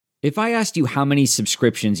If I asked you how many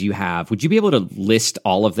subscriptions you have, would you be able to list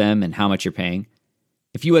all of them and how much you're paying?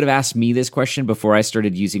 If you would have asked me this question before I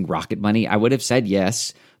started using Rocket Money, I would have said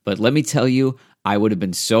yes, but let me tell you, I would have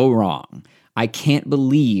been so wrong. I can't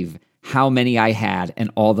believe how many I had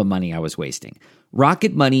and all the money I was wasting.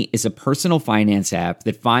 Rocket Money is a personal finance app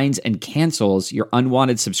that finds and cancels your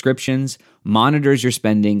unwanted subscriptions, monitors your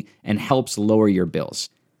spending, and helps lower your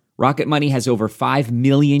bills. Rocket Money has over 5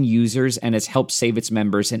 million users and has helped save its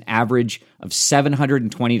members an average of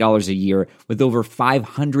 $720 a year with over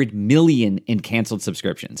 500 million in canceled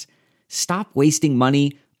subscriptions. Stop wasting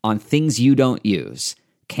money on things you don't use.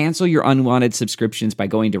 Cancel your unwanted subscriptions by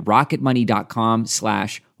going to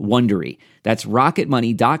rocketmoney.com/Wondery. That's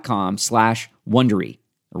rocketmoney.com/Wondery.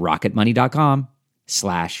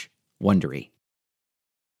 rocketmoney.com/Wondery.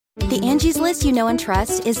 The Angie's List you know and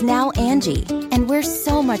trust is now Angie, and we're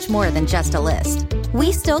so much more than just a list.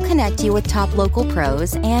 We still connect you with top local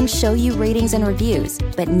pros and show you ratings and reviews,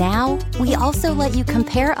 but now we also let you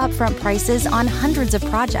compare upfront prices on hundreds of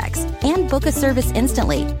projects and book a service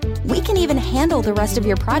instantly. We can even handle the rest of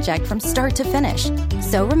your project from start to finish.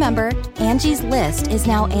 So remember, Angie's List is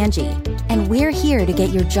now Angie, and we're here to get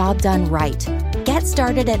your job done right. Get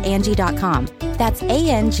started at Angie.com. That's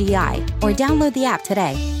ANGI, or download the app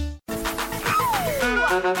today.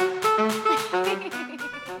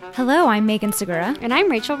 Hello, I'm Megan Segura. And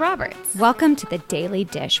I'm Rachel Roberts. Welcome to The Daily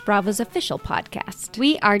Dish, Bravo's official podcast.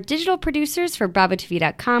 We are digital producers for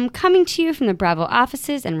BravoTV.com, coming to you from the Bravo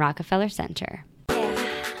offices in Rockefeller Center. We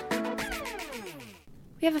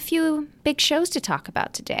have a few big shows to talk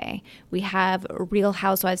about today. We have Real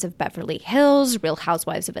Housewives of Beverly Hills, Real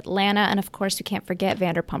Housewives of Atlanta, and of course, we can't forget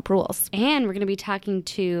Vanderpump Rules. And we're going to be talking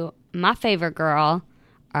to my favorite girl,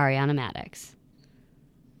 Ariana Madix.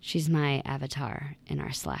 She's my avatar in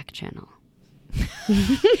our Slack channel.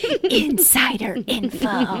 Insider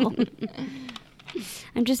info.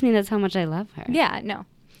 I'm just mean that's how much I love her. Yeah, no.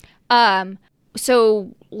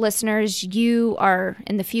 So, listeners, you are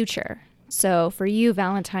in the future. So, for you,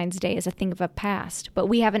 Valentine's Day is a thing of the past, but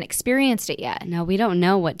we haven't experienced it yet. No, we don't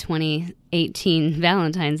know what 2018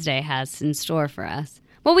 Valentine's Day has in store for us.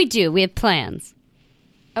 Well, we do. We have plans.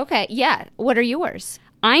 Okay, yeah. What are yours?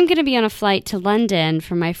 I'm going to be on a flight to London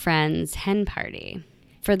for my friend's hen party.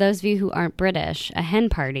 For those of you who aren't British, a hen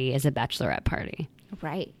party is a bachelorette party.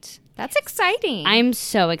 Right. That's exciting. I'm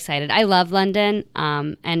so excited. I love London,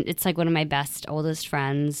 and it's like one of my best, oldest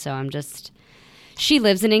friends, so I'm just... She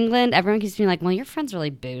lives in England. Everyone keeps being like, well, your friend's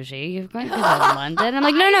really bougie. You're going to London. I'm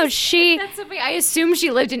like, no, she... That's so funny. I assume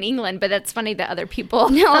she lived in England, but that's funny that other people...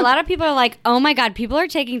 No, a lot of people are like, oh my God, people are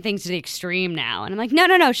taking things to the extreme now. And I'm like,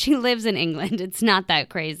 no, she lives in England. It's not that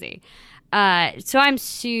crazy. So I'm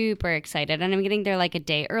super excited. And I'm getting there like a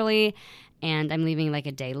day early, and I'm leaving like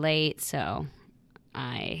a day late. So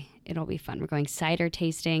it'll be fun. We're going cider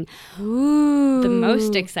tasting. Ooh.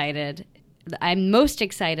 I'm most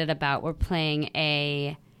excited about we're playing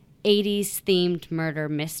a 80s themed murder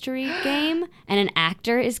mystery game, and an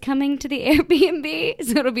actor is coming to the Airbnb,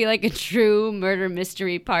 so it'll be like a true murder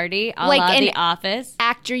mystery party, a la The Office.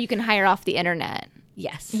 Actor you can hire off the internet.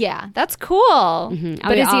 Yes. Yeah, that's cool. Mm-hmm.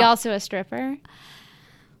 But is he also a stripper?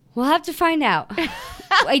 We'll have to find out.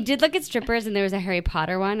 I did look at strippers, and there was a Harry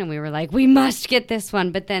Potter one, and we were like, we must get this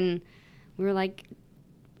one. But then we were like,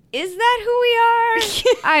 is that who we are?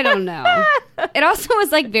 I don't know. It also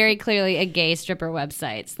was like very clearly a gay stripper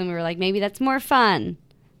website. So then we were like, maybe that's more fun.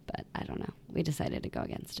 But I don't know. We decided to go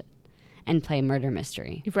against it and play murder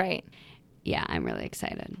mystery. Right. Yeah, I'm really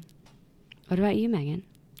excited. What about you, Megan?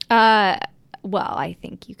 Well, I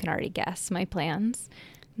think you can already guess my plans.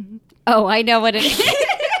 Oh, I know what it is.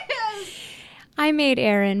 I made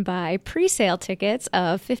Aaron buy pre-sale tickets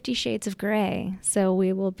of 50 Shades of Grey. So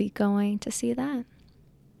we will be going to see that.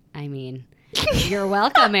 I mean, you're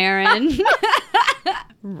welcome, Aaron.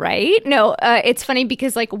 Right? No, it's funny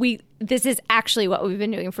because this is actually what we've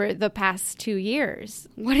been doing for the past 2 years.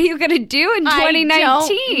 What are you going to do in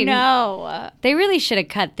 2019? No. They really should have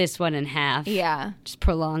cut this one in half. Yeah. Just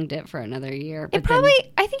prolonged it for another year. I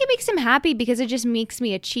think it makes him happy because it just makes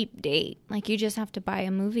me a cheap date. Like, you just have to buy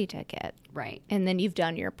a movie ticket. Right. And then you've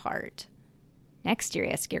done your part. Next year,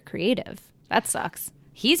 yes, you're creative. That sucks.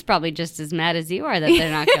 He's probably just as mad as you are that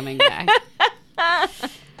they're not coming back.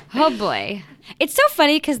 Oh, boy. It's so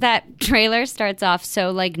funny because that trailer starts off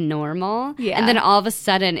so, normal. Yeah. And then all of a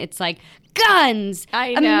sudden, it's like, guns! I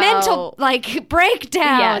a know. mental,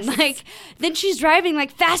 breakdown. Yes. Then she's driving,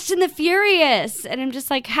 Fast and the Furious. And I'm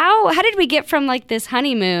just like, how did we get from, this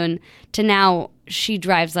honeymoon to now she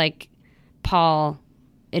drives, Paul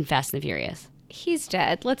in Fast and the Furious? He's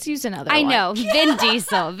dead. Let's use another one. I know. Vin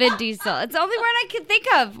Diesel. Vin Diesel. It's the only word I can think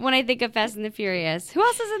of when I think of Fast and the Furious. Who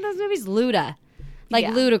else is in those movies? Luda. Like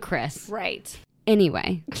ludicrous. Right.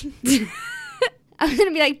 Anyway. I'm going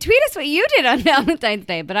to be like, tweet us what you did on Valentine's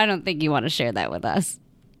Day, but I don't think you want to share that with us.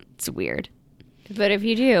 It's weird. But if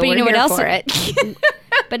you do, but we're you know here what else? for it.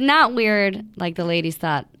 But not weird like the ladies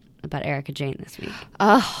thought about Erica Jane this week.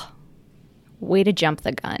 Oh, way to jump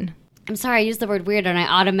the gun. I'm sorry, I used the word weird and I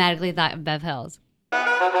automatically thought of Bev Hills. Well,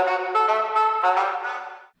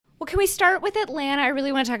 can we start with Atlanta? I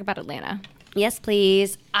really want to talk about Atlanta. Yes,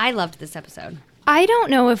 please. I loved this episode. I don't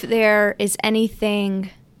know if there is anything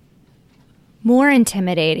more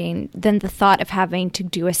intimidating than the thought of having to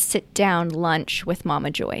do a sit-down lunch with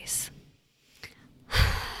Mama Joyce.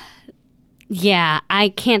 Yeah, I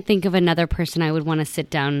can't think of another person I would want to sit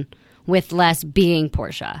down with less being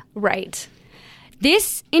Portia. Right.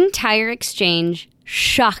 This entire exchange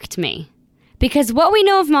shocked me. Because what we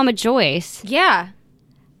know of Mama Joyce, Yeah.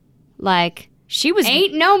 like, She was...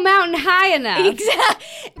 ain't no mountain high enough.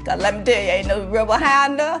 Exactly. Cause let me tell you, ain't no river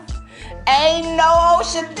high enough, ain't no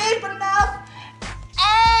ocean deep enough,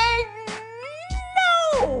 ain't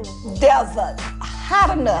no desert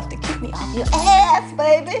hot enough to keep me off your ass,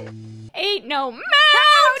 baby. Ain't no mountain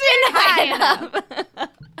high enough.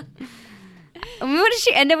 What did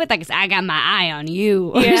she end up with? Like, I got my eye on you,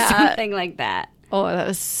 or something like that. Oh, that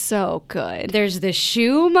was so good. There's the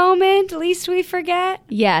shoe moment, least we forget.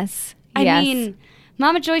 Yes. I Yes. mean,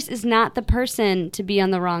 Mama Joyce is not the person to be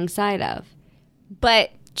on the wrong side of.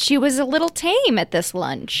 But she was a little tame at this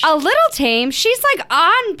lunch. A little tame. She's like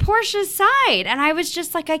on Portia's side. And I was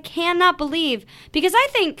just like, I cannot believe. Because I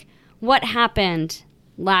think what happened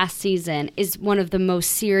last season is one of the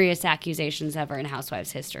most serious accusations ever in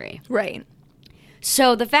Housewives history. Right.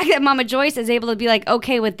 So the fact that Mama Joyce is able to be like,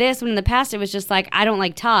 okay with this, when in the past it was just like, I don't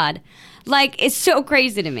like Todd. Like, it's so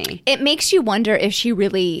crazy to me. It makes you wonder if she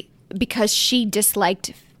really, because she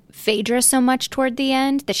disliked Phaedra so much toward the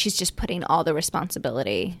end, that she's just putting all the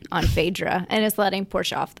responsibility on Phaedra and is letting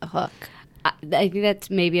Portia off the hook. I think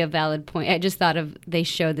that's maybe a valid point. I just thought of, they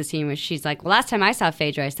showed the scene where she's like, well, last time I saw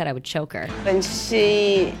Phaedra, I said I would choke her. When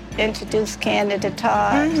she introduced Candy to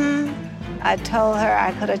Todd, I told her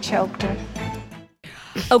I could have choked her.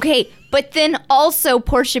 Okay, but then also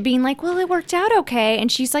Portia being like, well, it worked out okay.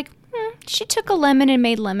 And she's like, she took a lemon and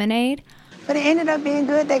made lemonade. But it ended up being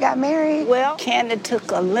good. They got married. Well, Candy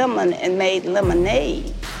took a lemon and made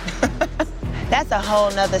lemonade. That's a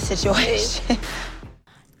whole nother situation.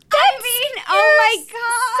 I mean, oh my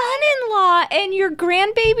God. Son-in-law and your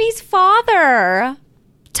grandbaby's father.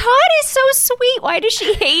 Todd is so sweet. Why does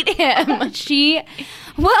she hate him?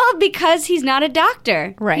 Well, because he's not a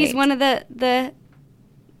doctor. Right. He's one of the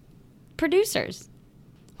producers.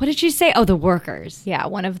 What did she say? Oh, the workers. Yeah,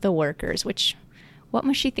 one of the workers, what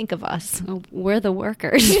must she think of us? Oh, we're the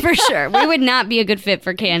workers, for sure. We would not be a good fit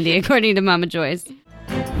for Candy, according to Mama Joyce.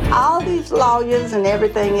 All these lawyers and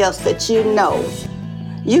everything else that you know,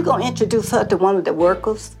 you gonna introduce her to one of the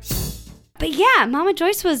workers? But yeah, Mama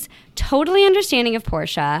Joyce was totally understanding of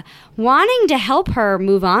Portia, wanting to help her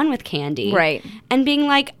move on with Candy. Right. And being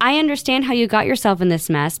like, I understand how you got yourself in this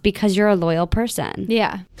mess because you're a loyal person.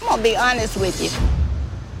 Yeah. I'm gonna be honest with you.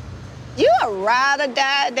 You a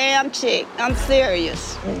ride-or-die damn chick. I'm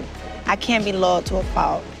serious. I can't be loyal to a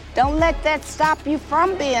fault. Don't let that stop you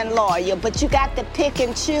from being loyal, but you got to pick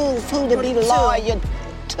and choose who to be loyal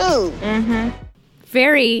to.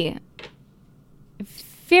 Very,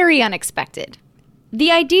 very unexpected.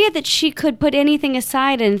 The idea that she could put anything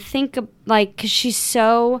aside and think of, like, because she's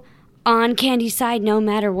so on Candy's side no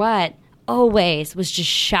matter what, always was just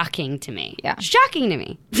shocking to me. Yeah. Shocking to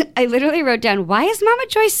me. I literally wrote down, why is Mama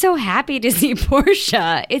Joyce so happy to see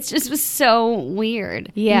Portia? It just was so weird.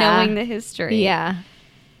 Yeah. Knowing the history. Yeah.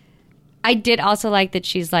 I did also like that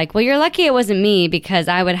she's like, well, you're lucky it wasn't me because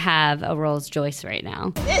I would have a Rolls Joyce right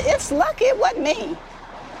now. It's lucky it wasn't me.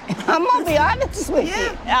 I'm gonna be honest with you.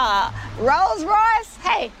 Rolls Royce,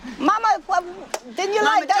 hey, Mama, didn't you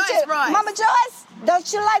like that? Mama Joyce,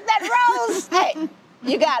 don't you like that Rolls? Hey,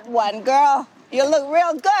 you got one, girl. You look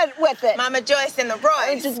real good with it. Mama Joyce and the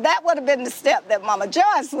Royce. That would have been the step that Mama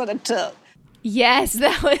Joyce would have took. Yes,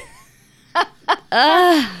 that was...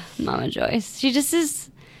 Mama Joyce. She just is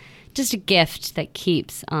just a gift that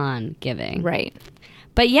keeps on giving. Right.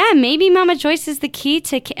 But yeah, maybe Mama Joyce is the key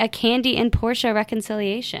to a Candy and Portia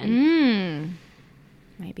reconciliation.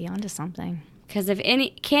 Might be onto something. Because if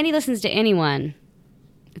Candy listens to anyone,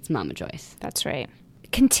 it's Mama Joyce. That's right.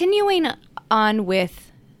 Continuing on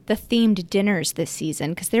with the themed dinners this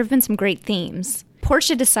season, because there have been some great themes,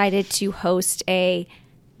 Portia decided to host a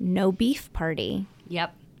no beef party.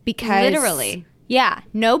 Yep. because Literally. Yeah,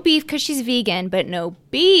 no beef because she's vegan, but no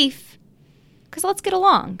beef because let's get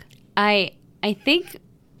along. I think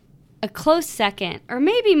a close second, or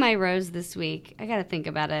maybe my rose this week, I got to think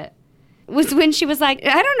about it, was when she was like,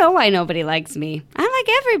 I don't know why nobody likes me. I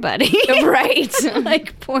like everybody. Right.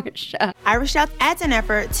 Like Portia. Irish South adds an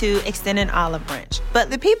effort to extend an olive branch. But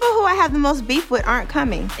the people who I have the most beef with aren't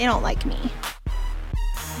coming. They don't like me.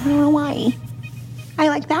 I don't know why. I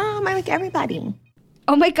like them. I like everybody.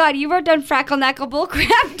 Oh my God, you wrote down Frackle Knackle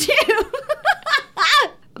bullcrap too.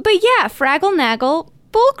 But yeah, Fraggle Naggle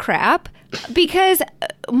bullcrap because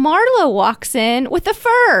Marlo walks in with a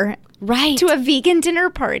fur Right. to a vegan dinner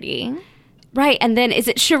party. Right, and then is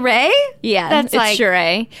it Sheree? Yeah, That's it's like-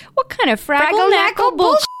 Sheree. What kind of Fraggle Fraggle Knackle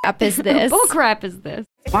Knackle bullcrap is this? Bullcrap is this?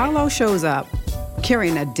 Marlo shows up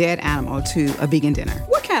carrying a dead animal to a vegan dinner.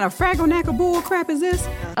 What kind of Fraggle Knackle bull crap is this?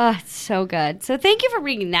 Oh, it's so good. So thank you for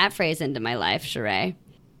bringing that phrase into my life, Sheree.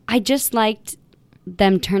 I just liked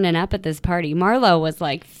them turning up at this party. Marlo was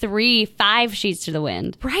like 3-5 sheets to the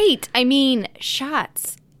wind. Right. I mean,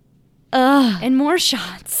 shots. Ugh. And more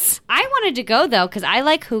shots. I wanted to go though because I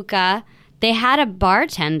like hookah. They had a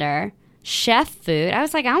bartender, chef food. I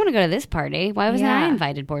was like, I want to go to this party. Why wasn't I Yeah.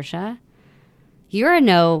 invited, Portia? You're a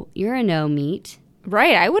no meat.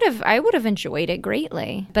 Right. I would have enjoyed it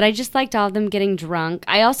greatly. But I just liked all of them getting drunk.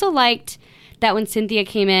 I also liked that when Cynthia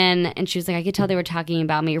came in and she was like, I could tell they were talking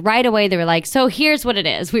about me. Right away, they were like, so here's what it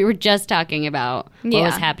is. We were just talking about what Yeah.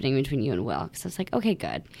 was happening between you and Will. Because I was like, okay,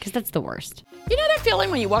 good. Because that's the worst. You know that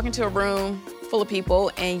feeling when you walk into a room full of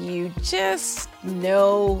people and you just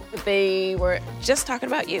know that they were just talking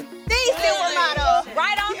about you? These supermodel.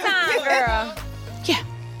 Right on time, girl. Yeah,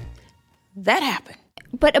 that happened.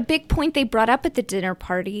 But a big point they brought up at the dinner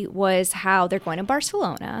party was how they're going to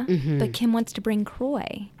Barcelona, but Kim wants to bring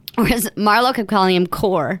Croy. Whereas Marlo kept calling him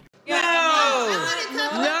Core. We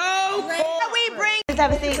bring. Let's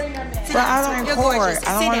have a seat. But I don't cord.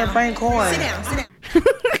 I don't want to bring cord. Sit down.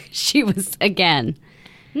 She was, again,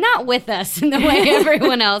 not with us in the way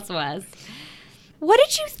everyone else was. What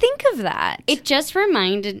did you think of that? It just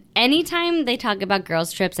reminded, anytime they talk about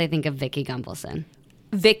girls' trips, I think of Vicky Gunvalson.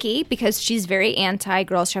 Vicky, because she's very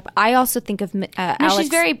anti-girls trip. I also think of No, Alex. she's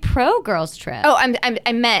very pro-girls' trip. Oh,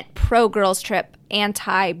 I meant pro-girls trip,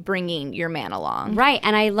 anti-bringing your man along. Right,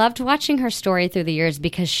 and I loved watching her story through the years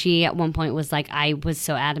because she at one point was like, I was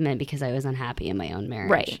so adamant because I was unhappy in my own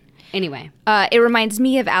marriage. Right. Anyway. It reminds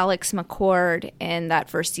me of Alex McCord in that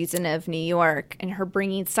first season of New York and her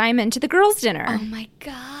bringing Simon to the girls' dinner. Oh my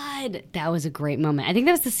God. That was a great moment. I think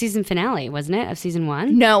that was the season finale, wasn't it, of season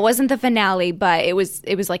 1? No, it wasn't the finale, but it was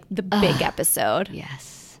like the big episode.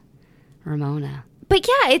 Yes. Ramona. But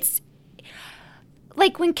yeah, it's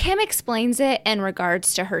like when Kim explains it in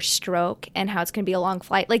regards to her stroke and how it's going to be a long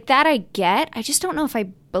flight, like that I get. I just don't know if I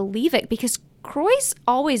believe it because Croy's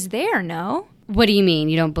always there, no? What do you mean?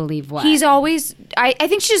 You don't believe what? He's always, I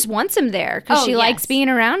think she just wants him there because Oh, she yes. likes being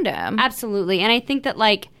around him. Absolutely. And I think that,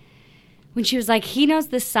 like, when she was like, he knows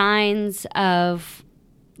the signs of,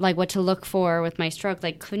 like, what to look for with my stroke,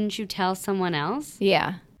 like, couldn't you tell someone else?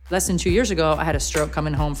 Yeah. Less than 2 years ago, I had a stroke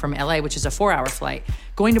coming home from LA, which is a 4-hour flight.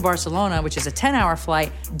 Going to Barcelona, which is a 10-hour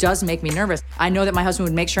flight, does make me nervous. I know that my husband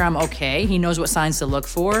would make sure I'm okay. He knows what signs to look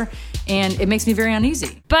for, and it makes me very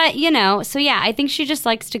uneasy. But, you know, so yeah, I think she just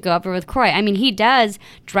likes to go up with Croy. I mean, he does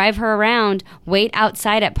drive her around, wait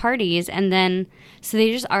outside at parties, and then, so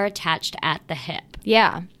they just are attached at the hip.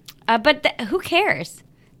 Yeah. But who cares?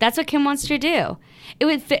 That's what Kim wants to do.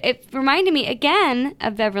 It reminded me again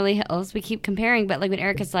of Beverly Hills. We keep comparing, but like when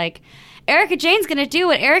Erica's like, Erika Jayne's going to do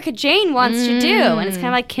what Erika Jayne wants to do. And it's kind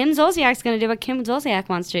of like Kim Zolciak's going to do what Kim Zolciak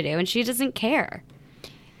wants to do. And she doesn't care.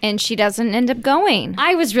 And she doesn't end up going.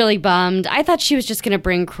 I was really bummed. I thought she was just going to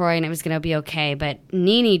bring Croy and it was going to be okay. But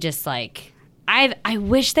Nene just like, I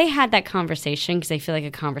wish they had that conversation because I feel like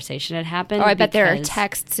a conversation had happened. Oh, I bet there are because-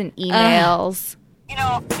 texts and emails. You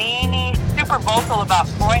know, Nene super vocal about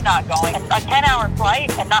Croy not going. A 10-hour flight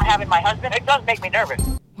and not having my husband, it does make me nervous.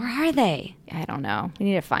 Where are they? I don't know. We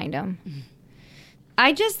need to find them.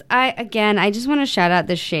 I just want to shout out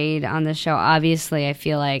the shade on the show. Obviously, I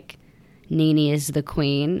feel like Nene is the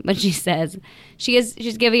queen, but she says she's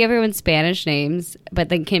giving everyone Spanish names, but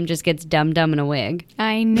then Kim just gets Dum Dum in a wig.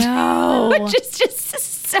 I know. Which is just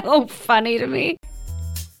so funny to me.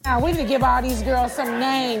 Now, we need to give all these girls some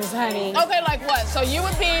names, honey. Okay, like what? So you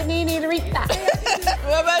would be... Nene Rita.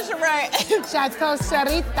 What about Sheree? Chateau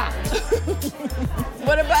Sarita.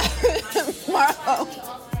 What about Marlo?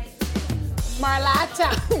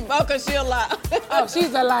 Marlata. Oh, because she a lot. Oh,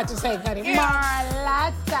 she's a lot to say, honey.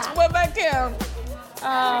 Marlata. What about Kim?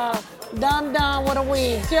 Dum with a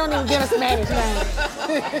wig. She don't even get a Spanish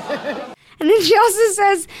name. And then she also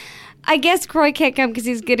says, I guess Kroy can't come because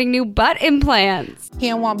he's getting new butt implants.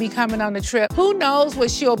 He won't be coming on the trip. Who knows what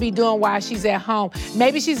she'll be doing while she's at home?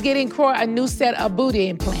 Maybe she's getting Kroy a new set of booty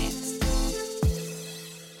implants.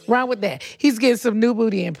 Wrong with that. He's getting some new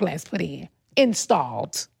booty implants put in,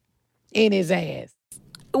 installed in his ass.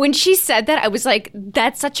 When she said that, I was like,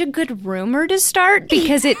 that's such a good rumor to start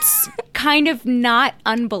because it's kind of not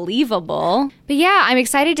unbelievable. But yeah, I'm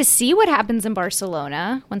excited to see what happens in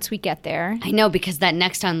Barcelona once we get there. I know, because that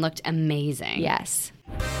next one looked amazing. Yes.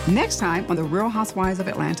 Next time on The Real Housewives of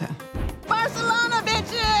Atlanta. Barcelona,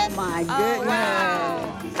 bitches! My goodness.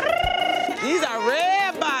 Wow. These are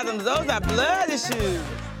red bottoms. Those are bloody shoes.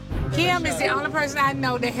 Kim is the only person I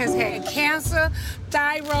know that has had cancer,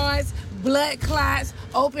 thyroids, blood clots,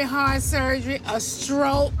 open heart surgery, a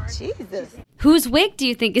stroke. Jesus. Whose wig do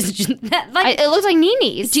you think is just that? It looks like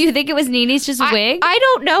Nene's. Do you think it was Nene's just wig? I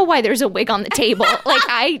don't know why there's a wig on the table.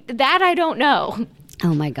 I don't know.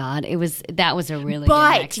 Oh my God, that was a really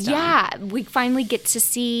but good next song. yeah, we finally get to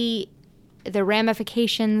see the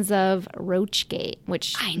ramifications of Roachgate,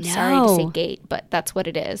 which I'm sorry to say gate, but that's what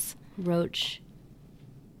it is. Roach.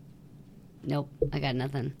 Nope, I got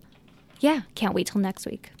nothing. Yeah, can't wait till next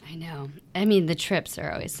week. I know. I mean, the trips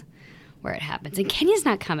are always where it happens. And Kenya's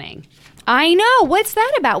not coming. I know. What's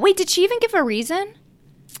that about? Wait, did she even give a reason?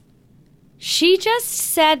 She just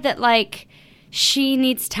said that, she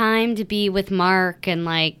needs time to be with Mark and,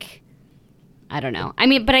 I don't know. I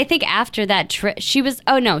mean, but I think after that trip, she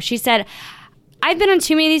said, I've been on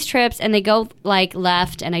too many of these trips and they go,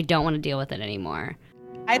 left and I don't want to deal with it anymore.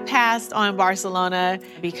 I passed on Barcelona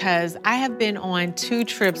because I have been on 2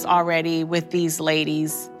 trips already with these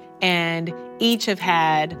ladies, and each have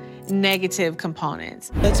had negative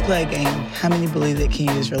components. Let's play a game. How many believe that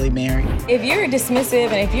Kenya is really married? If you're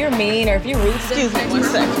dismissive and if you're mean or if you're rude, excuse me 1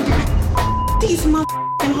 second. These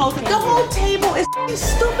motherfucking hoes. The whole table is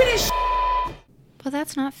stupid as shit. Well,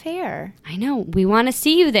 that's not fair. I know. We want to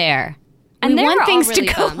see you there. And we want things really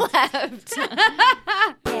to go bummed. left.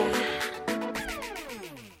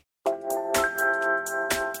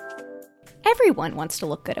 Everyone wants to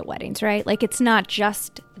look good at weddings, right? It's not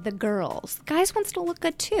just the girls. Guys wants to look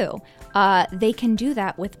good too. They can do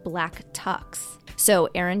that with black tux. So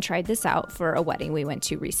Aaron tried this out for a wedding we went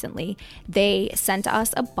to recently. They sent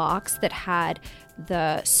us a box that had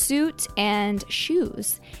the suit and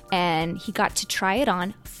shoes, and he got to try it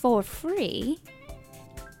on for free.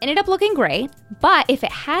 Ended up looking great, but if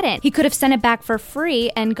it hadn't, he could have sent it back for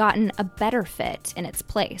free and gotten a better fit in its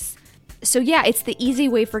place. So yeah, it's the easy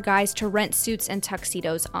way for guys to rent suits and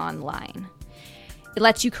tuxedos online. It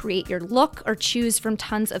lets you create your look or choose from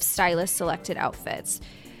tons of stylist selected outfits.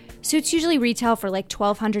 Suits usually retail for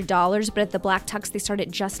 $1,200, but at the Black Tux, they start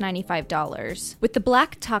at just $95. With the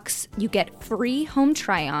Black Tux, you get free home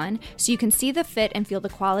try-on, so you can see the fit and feel the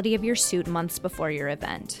quality of your suit months before your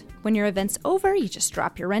event. When your event's over, you just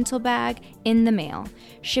drop your rental bag in the mail.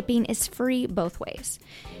 Shipping is free both ways.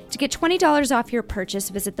 To get $20 off your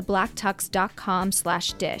purchase, visit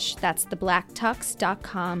theblacktux.com/dish. That's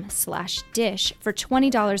theblacktux.com/dish for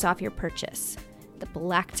 $20 off your purchase. The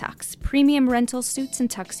Black Tux, premium rental suits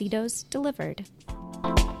and tuxedos delivered.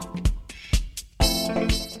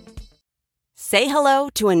 Say hello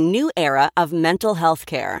to a new era of mental health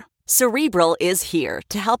care. Cerebral is here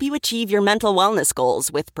to help you achieve your mental wellness goals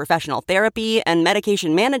with professional therapy and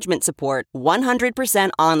medication management support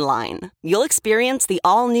 100% online. You'll experience the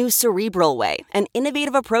all-new Cerebral Way, an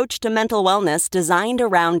innovative approach to mental wellness designed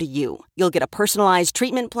around you. You'll get a personalized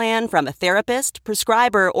treatment plan from a therapist,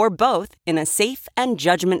 prescriber, or both in a safe and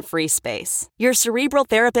judgment-free space. Your Cerebral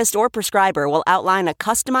therapist or prescriber will outline a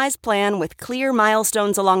customized plan with clear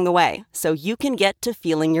milestones along the way so you can get to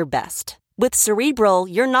feeling your best. With Cerebral,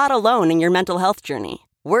 you're not alone in your mental health journey.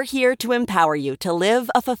 We're here to empower you to live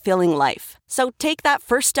a fulfilling life. So take that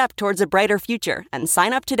first step towards a brighter future and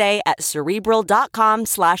sign up today at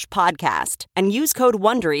Cerebral.com/podcast and use code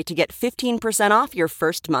WONDERY to get 15% off your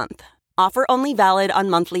first month. Offer only valid on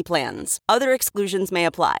monthly plans. Other exclusions may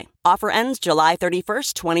apply. Offer ends July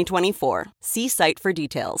 31st, 2024. See site for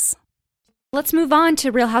details. Let's move on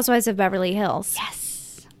to Real Housewives of Beverly Hills.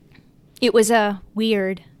 Yes. It was a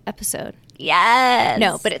weird episode. Yes.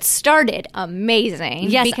 No, but it started amazing.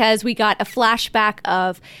 Yes. Because we got a flashback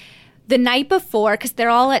of the night before, because they're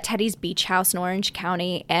all at Teddy's beach house in Orange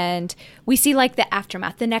County, and we see the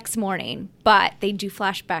aftermath the next morning, but they do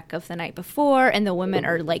flashback of the night before, and the women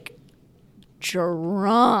are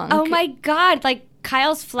drunk. Oh my God.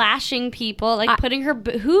 Kyle's flashing people, like putting her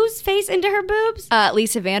whose face into her boobs?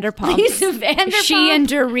 Lisa Vanderpump. Lisa Vanderpump. She and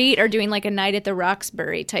Dorit are doing like a Night at the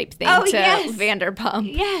Roxbury type thing to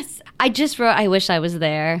Vanderpump. Yes. I just wrote, I wish I was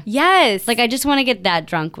there. Yes. Like, I just want to get that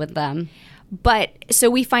drunk with them. But so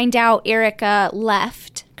we find out Erica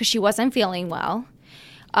left because she wasn't feeling well.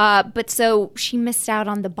 But so she missed out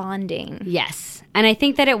on the bonding. Yes. And I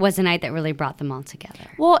think that it was a night that really brought them all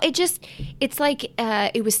together. Well, it's like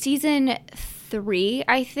it was season 3,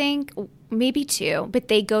 I think, maybe 2, but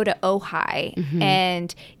they go to Ojai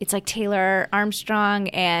and it's like Taylor Armstrong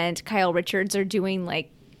and Kyle Richards are doing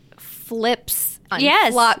like flips on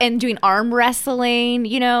and doing arm wrestling,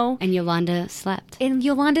 you know. And Yolanda slept.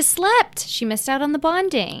 She missed out on the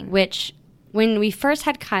bonding. Which, when we first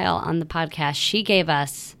had Kyle on the podcast, she gave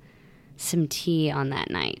us some tea on that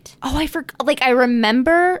night. Oh, I forgot. Like, I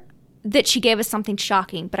remember that she gave us something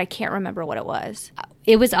shocking, but I can't remember what it was.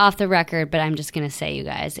 It was off the record, but I'm just going to say, you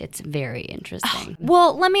guys, it's very interesting.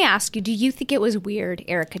 Well, let me ask you, do you think it was weird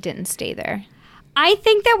Erica didn't stay there? I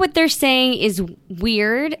think that what they're saying is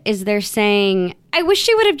weird, is they're saying, I wish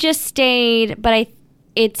she would have just stayed, but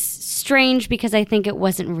it's strange because I think it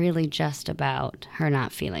wasn't really just about her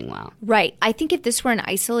not feeling well. Right. I think if this were an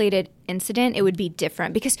isolated incident, it would be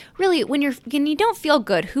different because really when you don't feel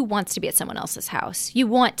good, who wants to be at someone else's house? You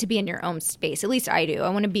want to be in your own space. At least I do. I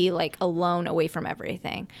want to be like alone, away from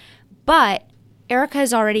everything. But Erica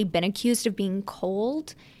has already been accused of being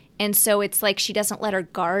cold. And so it's like she doesn't let her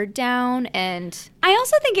guard down. And I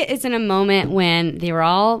also think it is in a moment when they were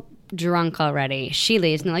all drunk already. She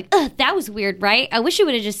leaves and they're like, ugh, that was weird, right? I wish she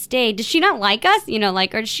would have just stayed. Does she not like us? You know,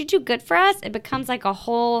 like, or is she too good for us? It becomes like a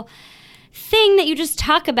whole thing that you just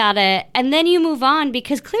talk about it and then you move on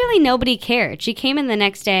because clearly nobody cared. She came in the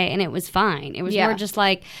next day and it was fine. It was more just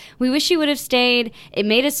like, we wish you would have stayed. It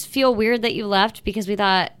made us feel weird that you left because we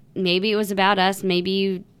thought maybe it was about us. Maybe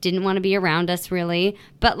you didn't want to be around us really.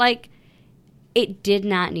 But like, it did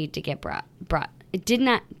not need to get brought. It did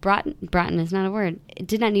not, broughten is not a word. It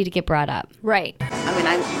did not need to get brought up. Right. I mean,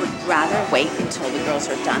 I would rather wait until the girls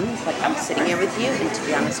are done, but I'm sitting here with you, and to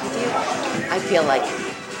be honest with you, I feel like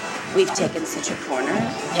we've taken such a corner.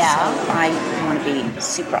 Yeah. So I want to be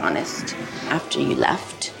super honest. After you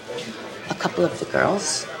left, a couple of the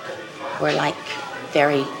girls were like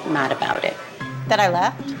very mad about it. That I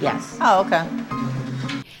left? Yes. Oh, okay.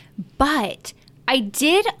 But I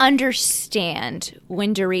did understand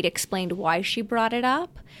when Dorit explained why she brought it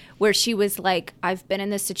up, where she was like, I've been in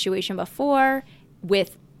this situation before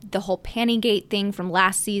with the whole Pantygate thing from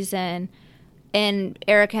last season, and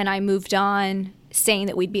Erica and I moved on saying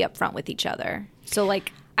that we'd be upfront with each other. So,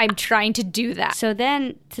 like, I'm trying to do that. So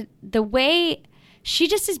then the way she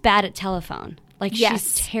just is bad at telephone. Like,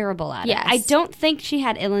 she's terrible at it. I don't think she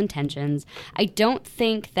had ill intentions. I don't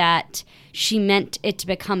think that she meant it to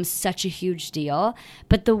become such a huge deal.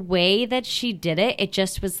 But the way that she did it, it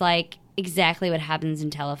just was like exactly what happens in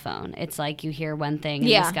telephone. It's like you hear one thing and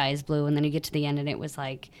the sky is blue, and then you get to the end and it was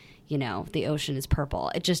like, you know, the ocean is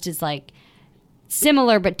purple. It just is like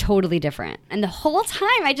similar but totally different. And the whole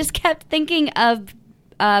time I just kept thinking of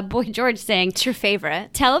Boy George saying, it's your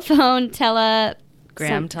favorite. Telephone,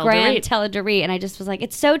 Graham, tell Dorit. And I just was like,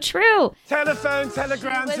 it's so true. Telephone,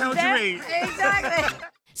 telegram, tell Dorit. Exactly.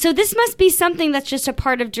 So this must be something that's just a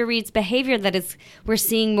part of Dorit's behavior that is we're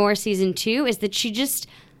seeing more season 2, is that she just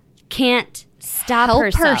can't stop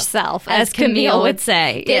herself, as Camille would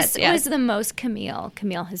say. This was the most Camille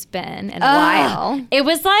has been in a while. It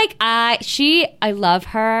was like, I love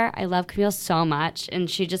her. I love Camille so much. And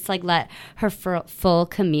she just like let her full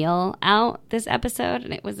Camille out this episode.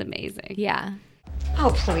 And it was amazing. Yeah.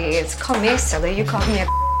 Oh, please. Call me silly. You called me a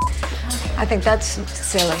I think that's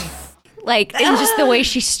silly. Like, and just the way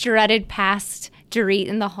she strutted past Dorit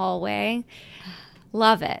in the hallway.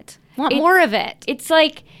 Love it. Want more of it. It's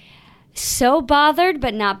like so bothered,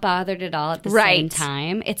 but not bothered at all at the same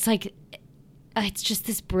time. It's like, it's just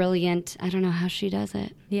this brilliant, I don't know how she does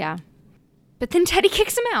it. Yeah. But then Teddy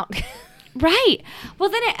kicks him out. Right. Well,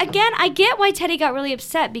 then again, I get why Teddy got really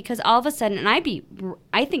upset because all of a sudden, and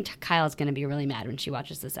I think Kyle's going to be really mad when she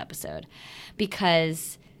watches this episode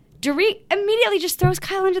because Dorit immediately just throws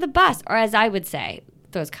Kyle under the bus, or as I would say,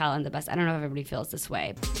 throws Kyle under the bus. I don't know if everybody feels this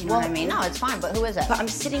way. You know what I mean? No, it's fine, but who is it? But I'm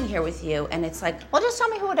sitting here with you, and it's like, well, just tell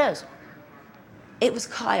me who it is. It was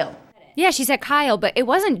Kyle. Yeah, she said Kyle, but it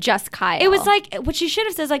wasn't just Kyle. It was like, what she should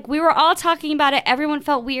have said is like, we were all talking about it, everyone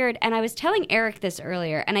felt weird, and I was telling Eric this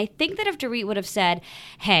earlier, and I think that if Dorit would have said,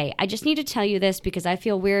 hey, I just need to tell you this because I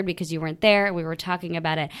feel weird because you weren't there, and we were talking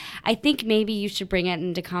about it, I think maybe you should bring it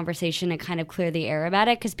into conversation and kind of clear the air about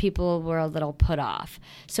it because people were a little put off.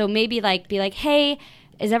 So maybe like, be like, hey,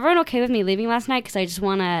 is everyone okay with me leaving last night? Because I just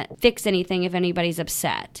want to fix anything if anybody's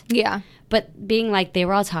upset. Yeah. But being like, they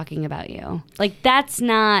were all talking about you. Like, that's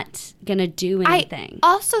not going to do anything. I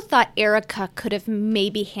also thought Erica could have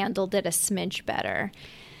maybe handled it a smidge better.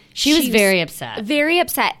 She was very upset. Very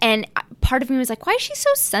upset. And part of me was like, why is she so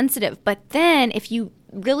sensitive? But then if you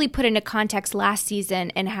really put into context last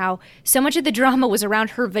season and how so much of the drama was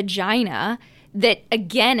around her vagina, that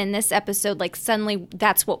again in this episode, like suddenly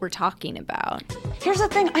that's what we're talking about. Here's the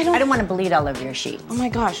thing, I don't want to bleed all over your sheets. Oh my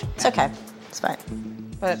gosh. It's okay. It's fine.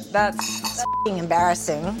 But that's f***ing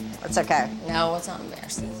embarrassing. It's okay. No, it's not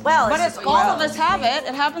embarrassing. Well, but it's all of us have it.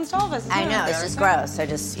 It happens to all of us. I know, it's just gross. I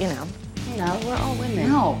just, you know, we're all women.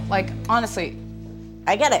 No, like, honestly.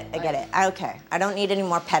 I get it. Okay. I don't need any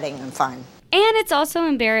more petting. I'm fine. And it's also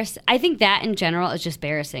embarrassing. I think that in general is just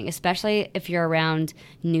embarrassing, especially if you're around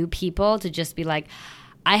new people, to just be like,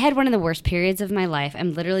 I had one of the worst periods of my life.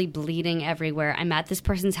 I'm literally bleeding everywhere. I'm at this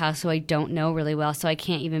person's house who I don't know really well, so I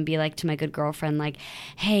can't even be like to my good girlfriend, like,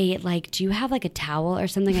 hey, like, do you have like a towel or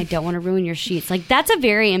something? I don't want to ruin your sheets. Like, that's a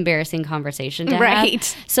very embarrassing conversation to have.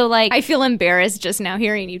 Right. So like, I feel embarrassed just now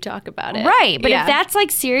hearing you talk about it. Right. But if that's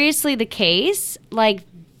like seriously the case, like,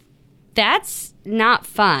 that's not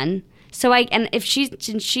fun. So if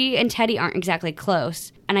she and Teddy aren't exactly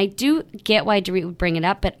close, and I do get why Dorit would bring it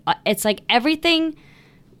up, but it's like everything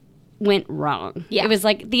went wrong. Yeah. It was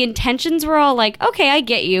like the intentions were all like, okay, I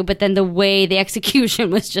get you, but then the execution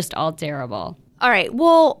was just all terrible. All right.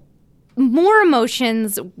 Well, more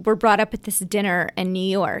emotions were brought up at this dinner in New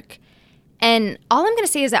York. And all I'm going to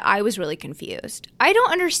say is that I was really confused. I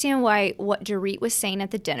don't understand what Dorit was saying at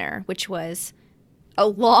the dinner, which was a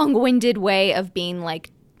long-winded way of being like,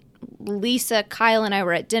 Lisa, Kyle, and I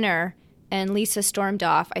were at dinner, and Lisa stormed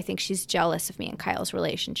off. I think she's jealous of me and Kyle's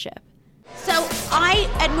relationship. So I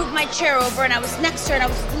had moved my chair over and I was next to her and I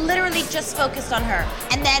was literally just focused on her.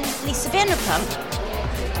 And then Lisa Vanderpump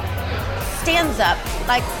stands up,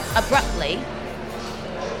 like, abruptly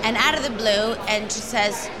and out of the blue and just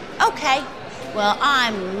says, okay, well,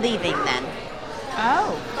 I'm leaving then.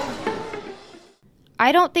 Oh.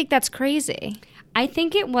 I don't think that's crazy. I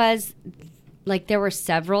think it was, like, there were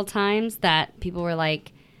several times that people were,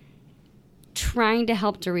 like, trying to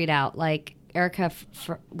help Dorit out. Like, Erica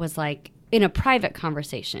was like, in a private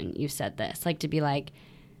conversation, you said this, like, to be like,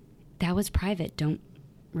 that was private, don't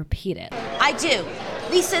repeat it. I do.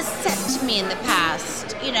 Lisa said to me in the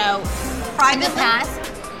past, you know, privately. In the past?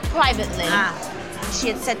 Privately. She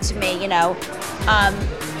had said to me, you know,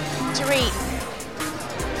 Dorit,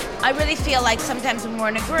 I really feel like sometimes when we're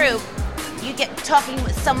in a group, you get talking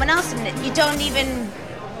with someone else and you don't even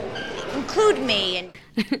include me.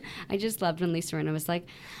 And I just loved when Lisa Rinna was like,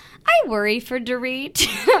 I worry for Dorit.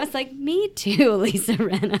 I was like, me too, Lisa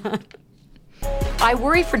Rinna. I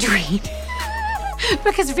worry for Dorit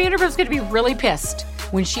because Vanderpump's going to be really pissed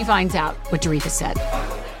when she finds out what Dorit has said.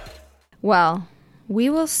 Well, we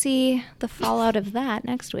will see the fallout of that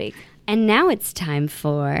next week. And now it's time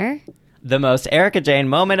for the most Erica Jane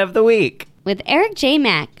moment of the week with Eric J.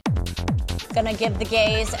 Mack. Gonna give the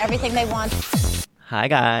gays everything they want. Hi,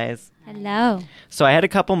 guys. Hello. So I had a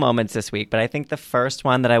couple moments this week, but I think the first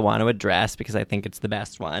one that I want to address, because I think it's the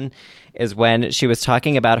best one, is when she was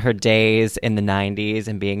talking about her days in the 90s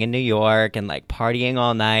and being in New York and like partying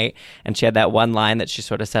all night. And she had that one line that she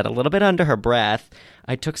sort of said a little bit under her breath.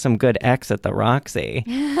 I took some good X at the Roxy.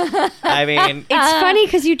 I mean, it's funny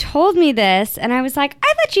because you told me this and I was like,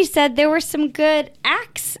 I thought you said there were some good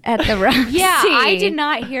X at the Roxy. Yeah, I did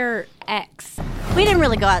not hear X. We didn't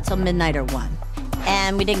really go out till midnight or 1.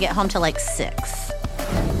 And we didn't get home till like 6.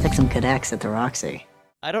 Took some good X at the Roxy.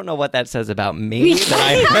 I don't know what that says about me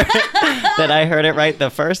that I heard it right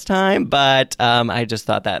the first time, but I just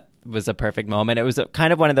thought that was a perfect moment. It was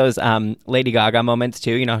kind of one of those Lady Gaga moments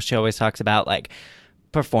too. You know, she always talks about like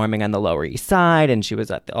performing on the Lower East Side, and she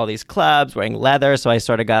was at all these clubs wearing leather. So I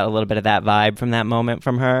sort of got a little bit of that vibe from that moment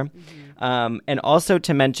from her. Mm-hmm. And also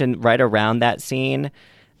to mention, right around that scene,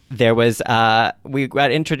 there was, we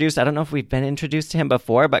got introduced, I don't know if we've been introduced to him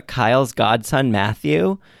before, but Kyle's godson,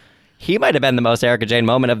 Matthew, he might have been the most Erica Jane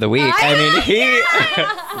moment of the week. I mean, he,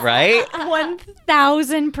 right?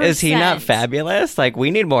 1,000%. Is he not fabulous? Like,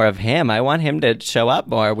 we need more of him. I want him to show up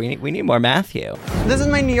more. We need more Matthew. This is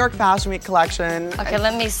my New York Fashion Week collection. Okay,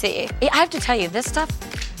 let me see. I have to tell you, this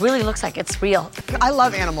stuff really looks like it's real. I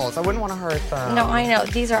love animals. I wouldn't want to hurt them. No, I know.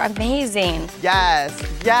 These are amazing. Yes,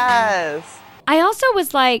 yes. I also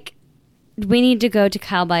was like, we need to go to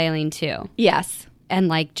Kyle by Eileen too. Yes. and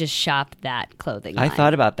like just shop that clothing I line.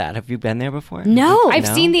 thought about that. Have you been there before? No. I've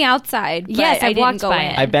seen the outside. But Yes, I I've didn't walked go by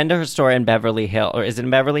in. it. I've been to her store in Beverly Hills, or is it in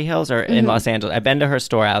Beverly Hills or in Los Angeles? I've been to her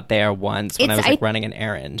store out there once when I was running an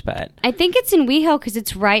errand, but I think it's in WeHo because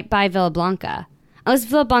it's right by Villa Blanca. Unless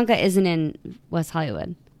Villa Blanca isn't in West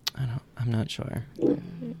Hollywood. I'm not sure.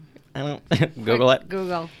 I don't Google it.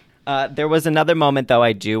 Google. There was another moment, though,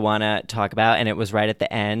 I do want to talk about, and it was right at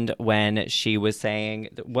the end when she was saying,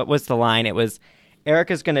 what was the line? It was,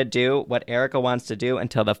 Erica's going to do what Erica wants to do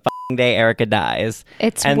until the f***ing day Erica dies.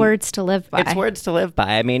 It's And words to live by. It's words to live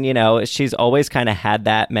by. I mean, you know, she's always kind of had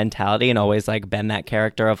that mentality and always, like, been that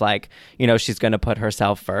character of, like, you know, she's going to put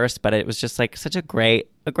herself first, but it was just, like, such a great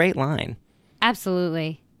line.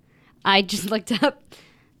 Absolutely. I just looked up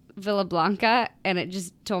Villa Blanca, and it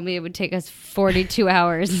just told me it would take us 42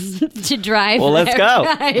 hours to drive. Well, let's there, go.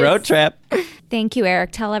 guys. Road trip. Thank you,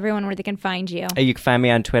 Eric. Tell everyone where they can find you. You can find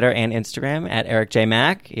me on Twitter and Instagram at Eric J.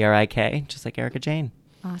 Mack, ERIK, just like Erica Jane.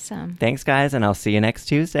 Awesome. Thanks, guys, and I'll see you next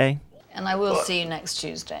Tuesday. And I will see you next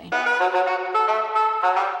Tuesday.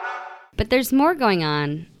 But there's more going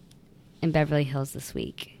on in Beverly Hills this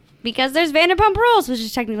week because there's Vanderpump Rules, which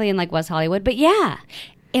is technically in like West Hollywood, but yeah.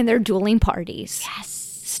 And they're dueling parties. Yes.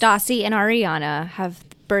 Stassi and Ariana have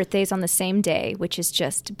birthdays on the same day, which is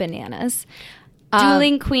just bananas.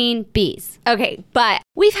 Dueling queen bees. Okay, but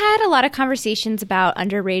we've had a lot of conversations about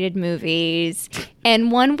underrated movies,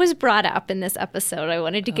 and one was brought up in this episode I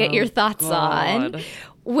wanted to get your thoughts on.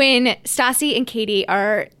 When Stassi and Katie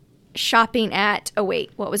are shopping at,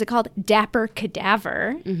 what was it called? Dapper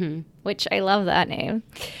Cadaver, which I love that name.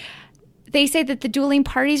 They say that the dueling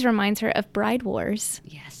parties reminds her of Bride Wars.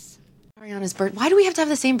 Yes. Ariana's birthday. Why do we have to have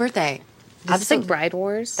the same birthday? I just think Bride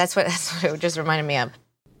Wars. That's what it just reminded me of.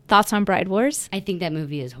 Thoughts on Bride Wars? I think that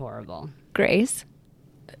movie is horrible. Grace?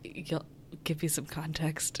 You'll give me some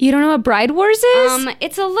context. You don't know what Bride Wars is?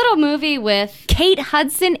 It's a little movie with Kate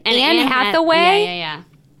Hudson and Anne Hathaway. Yeah.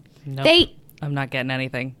 Nope. I'm not getting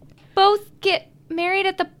anything. Both get married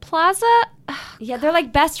at the plaza? Yeah, they're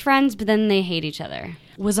like best friends, but then they hate each other.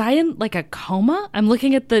 Was I in like a coma? I'm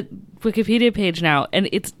looking at the Wikipedia page now, and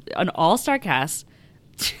it's an all-star cast,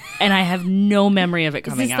 and I have no memory of it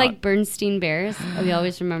coming Is this out. like Bernstein Bears? We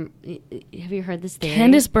always remember. Have you heard this theory?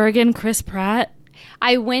 Candice Bergen, Chris Pratt.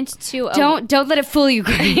 I went to don't let it fool you,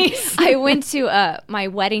 Grace. I went to my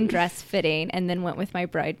wedding dress fitting and then went with my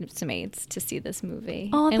bridesmaids to see this movie.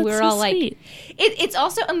 Oh, and we that's were so all like, sweet. it's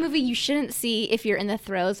also a movie you shouldn't see if you're in the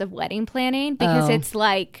throes of wedding planning because Oh. it's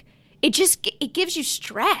like it gives you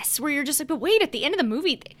stress where you're just like, but wait, at the end of the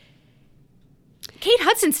movie, Kate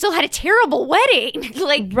Hudson still had a terrible wedding.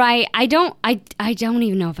 Like, right. I don't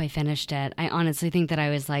even know if I finished it. I honestly think that I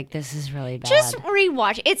was like, this is really bad. just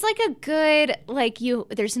rewatch. It's like a good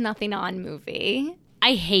there's nothing on movie.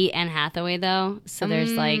 I hate Anne Hathaway though, so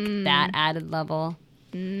there's like that added level.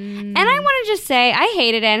 And I want to just say, I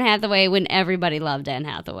hated Anne Hathaway when everybody loved Anne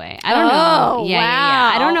Hathaway. I don't know.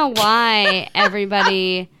 Yeah. I don't know why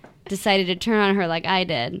everybody decided to turn on her like I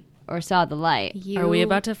did or saw the light. Are we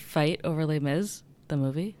about to fight over Les Mis, the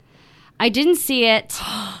movie? I didn't see it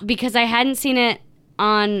because I hadn't seen it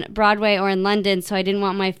on Broadway or in London, so I didn't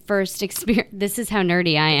want my first experience. This is how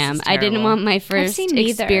nerdy I am. I didn't want my first seen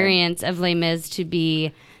neither. experience of Les Mis to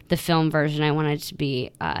be the film version. I wanted it to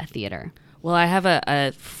be theater. Well, I have a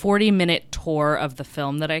 40-minute tour of the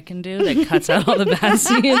film that I can do that cuts out all the bad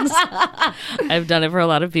scenes. I've done it for a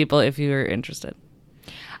lot of people if you're interested.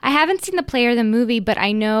 I haven't seen the play or the movie, but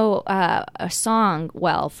I know a song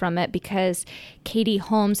well from it because Katie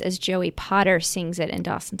Holmes as Joey Potter sings it in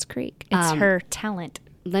Dawson's Creek. It's her talent.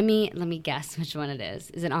 Let me guess which one it is.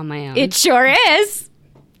 Is it On My Own? It sure is.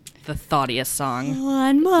 The thoughtiest song.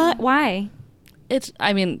 Why? It's,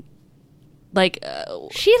 I mean, like...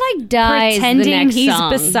 she like dies pretending the next he's song.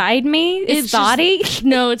 beside me is It's thoughty? just-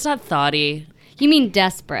 no, it's not thoughty. You mean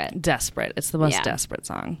desperate? Desperate. It's the most Yeah. desperate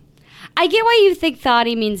song. I get why you think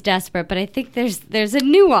thoughty means desperate, but I think there's a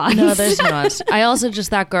nuance. No, there's nuance. I also just,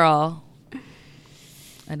 that girl,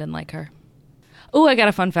 I didn't like her. Oh, I got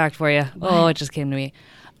a fun fact for you. Oh, it just came to me.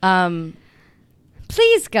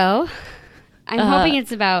 Please go. I'm hoping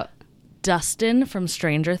it's about... Dustin from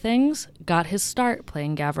Stranger Things got his start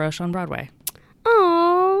playing Gavroche on Broadway.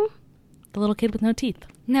 Oh, The little kid with no teeth.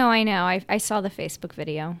 No, I know. I saw the Facebook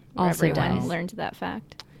video where Also everyone dies. learned that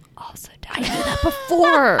fact. Also dies. I knew that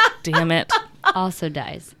before. Damn it. Also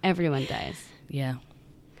dies. Everyone dies. Yeah.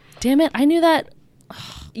 Damn it. I knew that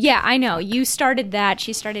Yeah, I know. You started that.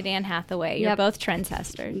 She started Anne Hathaway. You're Yep. both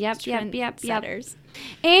trendsetters. Yep.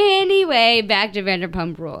 Anyway, back to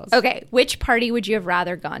Vanderpump Rules. Okay, which party would you have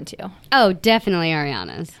rather gone to? Oh, definitely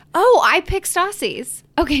Ariana's. Oh, I picked Stassi's.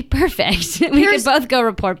 Okay, perfect. We could both go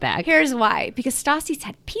report back. Here's why. Because Stassi's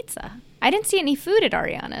had pizza. I didn't see any food at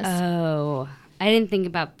Ariana's. Oh, I didn't think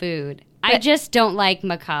about food. I just don't like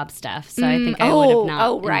macabre stuff, so I think I would have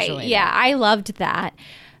not enjoyed Yeah, it. I loved that.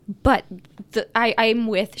 But I'm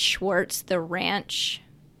with Schwartz, the ranch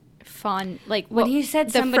fun. Like when he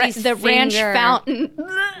said somebody's the ranch finger. fountain.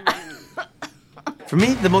 For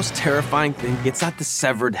me, the most terrifying thing, it's not the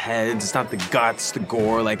severed heads, it's not the guts, the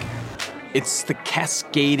gore, like, it's the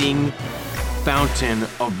cascading fountain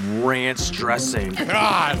of ranch dressing.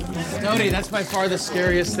 God! Dodie, that's by far the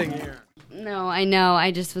scariest thing here. No, I know. I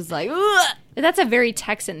just was like, ugh. That's a very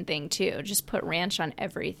Texan thing, too. Just put ranch on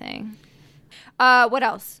everything. What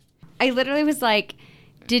else? I literally was like,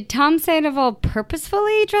 did Tom Sandoval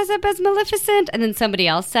purposefully dress up as Maleficent? And then somebody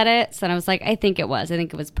else said it. So then I was like, I think it was. I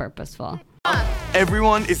think it was purposeful.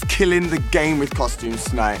 Everyone is killing the game with costumes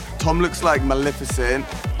tonight. Tom looks like Maleficent.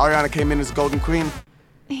 Ariana came in as Golden Queen.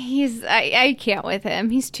 I can't with him.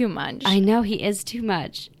 He's too much. I know, he is too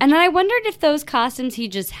much. And then I wondered if those costumes he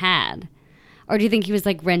just had. Or do you think he was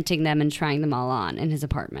like renting them and trying them all on in his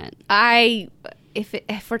apartment?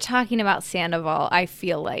 If we're talking about Sandoval, I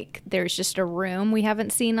feel like there's just a room we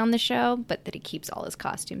haven't seen on the show, but that he keeps all his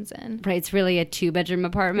costumes in. Right, it's really a 2-bedroom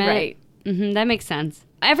apartment. Right. Mm-hmm, that makes sense.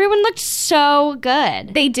 Everyone looked so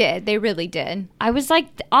good. They did. They really did. I was like,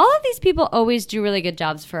 all of these people always do really good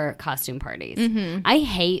jobs for costume parties. Mm-hmm. I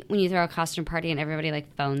hate when you throw a costume party and everybody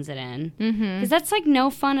like phones it in. Because that's like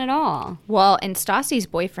no fun at all. Well, and Stassi's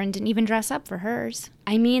boyfriend didn't even dress up for hers.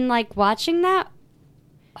 I mean, like watching that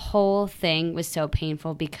whole thing was so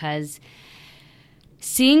painful because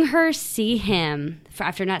seeing her see him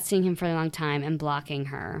after not seeing him for a long time and blocking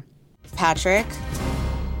her. Patrick,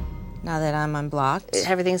 now that I'm unblocked.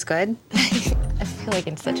 Everything's good? I feel like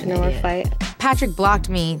it's such an No more idiot. fight? Patrick blocked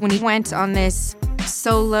me when he went on this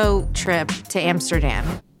solo trip to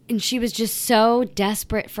Amsterdam. And she was just so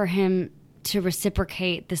desperate for him to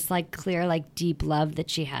reciprocate this like clear, like deep love that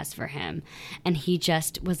she has for him. And he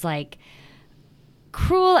just was like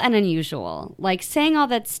cruel and unusual, like saying all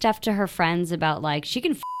that stuff to her friends about like she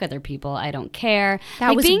can f other people, I don't care. That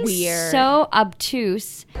like was being weird. so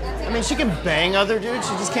obtuse. I mean, she can bang other dudes,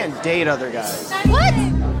 she just can't date other guys. What?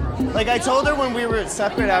 Like, I told her when we were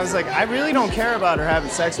separate, I was like, I really don't care about her having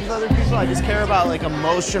sex with other people. I just care about, like,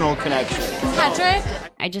 emotional connection. Patrick?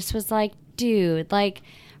 I just was like, dude, like,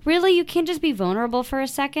 really? You can't just be vulnerable for a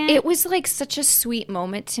second? It was like such a sweet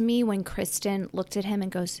moment to me when Kristen looked at him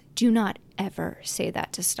and goes, do not ever say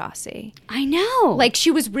that to Stassi. I know. Like she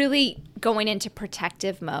was really going into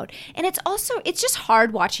protective mode. And it's just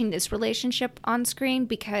hard watching this relationship on screen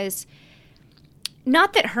because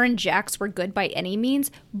not that her and Jax were good by any means,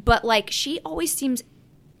 but like she always seems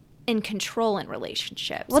in control in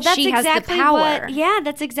relationships. Well, that's she exactly has the power.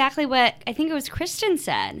 that's exactly what I think it was Kristen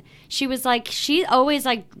said. She was like, she always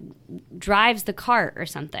like drives the cart or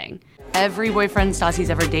something. Every boyfriend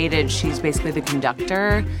Stassi's ever dated, she's basically the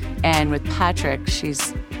conductor. And with Patrick,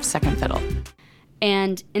 she's second fiddle.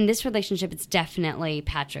 And in this relationship, it's definitely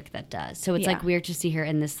Patrick that does. So it's like weird to see her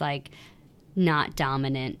in this like not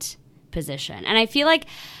dominant position. And I feel like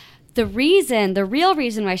the real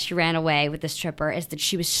reason why she ran away with the stripper is that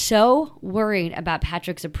she was so worried about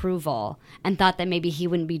Patrick's approval and thought that maybe he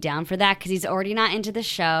wouldn't be down for that because he's already not into the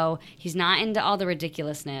show. He's not into all the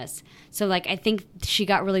ridiculousness. So, like, I think she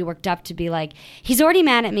got really worked up to be like, he's already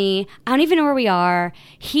mad at me. I don't even know where we are.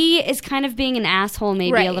 He is kind of being an asshole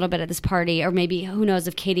maybe a little bit at this party. Or maybe, who knows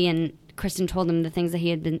if Katie and Kristen told him the things that he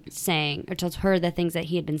had been saying, or told her the things that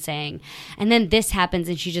he had been saying. And then this happens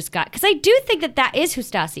and she just got, because I do think that is who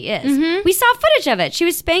Stassi is. Mm-hmm. We saw footage of it. She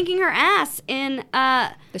was spanking her ass in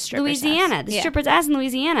Louisiana. The stripper's ass in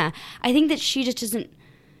Louisiana. I think that she just doesn't,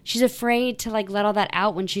 she's afraid to like let all that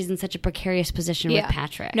out when she's in such a precarious position with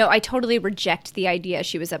Patrick. No, I totally reject the idea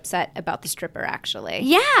she was upset about the stripper, actually.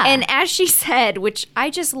 Yeah. And as she said, which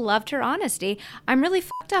I just loved her honesty, I'm really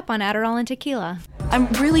f***ed up on Adderall and tequila. I'm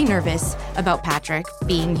really nervous about Patrick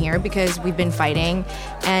being here because we've been fighting.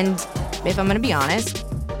 And if I'm going to be honest,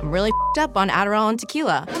 I'm really f***ed up on Adderall and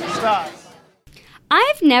tequila. Stop.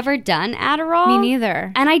 I've never done Adderall. Me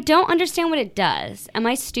neither. And I don't understand what it does. Am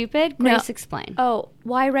I stupid? Grace, explain. Oh,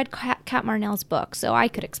 well, I read Kat Marnell's book, so I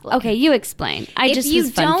could explain. Okay, you explain. I just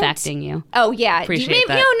was fun-facting you. Oh, yeah. Appreciate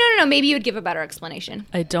that. No. Maybe you would give a better explanation.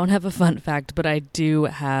 I don't have a fun fact, but I do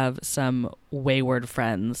have some wayward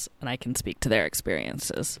friends, and I can speak to their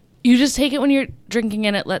experiences. You just take it when you're drinking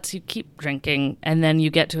and it lets you keep drinking. And then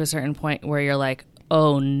you get to a certain point where you're like,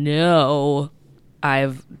 oh no,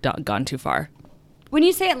 I've gone too far. When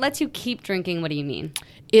you say it lets you keep drinking, what do you mean?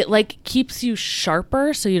 It like keeps you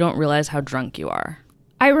sharper so you don't realize how drunk you are.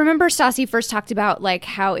 I remember Stassi first talked about like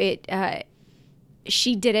how it,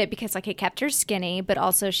 she did it because like it kept her skinny, but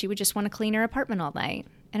also she would just want to clean her apartment all night.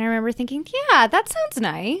 And I remember thinking, yeah, that sounds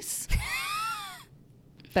nice.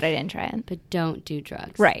 But I didn't try it. But don't do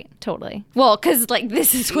drugs. Right, totally. Well, because like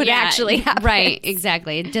this is what actually happens. Right,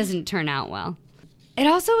 exactly. It doesn't turn out well. It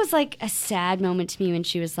also was like a sad moment to me when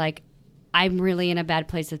she was like, I'm really in a bad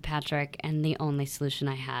place with Patrick, and the only solution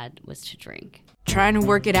I had was to drink. Trying to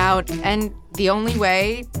work it out, and the only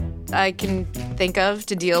way I can think of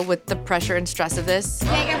to deal with the pressure and stress of this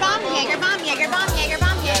Jaeger bomb, Jaeger bomb, Jaeger bomb, Jaeger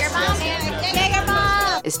bomb, Jaeger bomb, Jaeger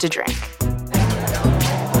bomb. is to drink.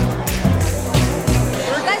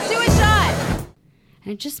 Let's do a shot.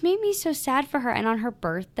 And it just made me so sad for her. And on her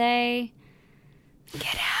birthday,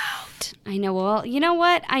 get out. I know. Well, you know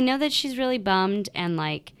what? I know that she's really bummed, and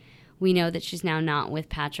like we know that she's now not with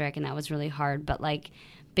Patrick, and that was really hard. But like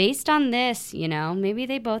based on this, you know, maybe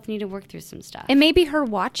they both need to work through some stuff. And maybe her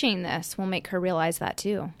watching this will make her realize that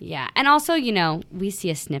too. Yeah. And also, you know, we see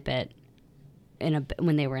a snippet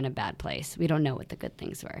when they were in a bad place. We don't know what the good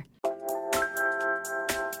things were.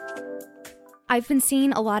 I've been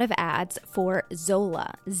seeing a lot of ads for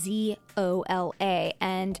Zola, Z-O-L-A,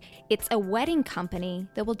 and it's a wedding company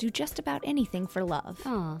that will do just about anything for love.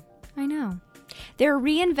 Oh, I know. They're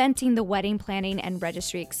reinventing the wedding planning and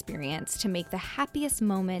registry experience to make the happiest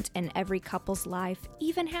moment in every couple's life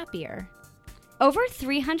even happier. Over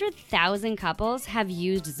 300,000 couples have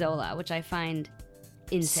used Zola, which I find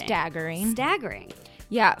insane. Staggering.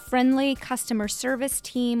 Yeah, friendly customer service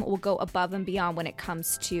team will go above and beyond when it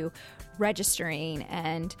comes to registering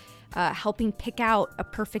and helping pick out a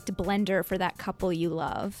perfect blender for that couple you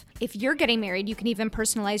love. If you're getting married, you can even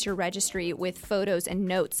personalize your registry with photos and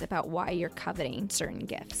notes about why you're coveting certain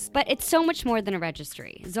gifts. But it's so much more than a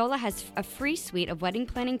registry. Zola has a free suite of wedding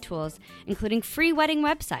planning tools, including free wedding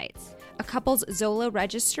websites. A couple's Zola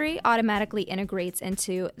registry automatically integrates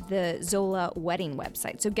into the Zola wedding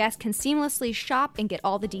website, so guests can seamlessly shop and get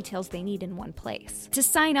all the details they need in one place. To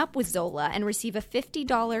sign up with Zola and receive a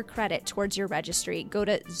 $50 credit towards your registry, go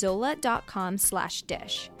to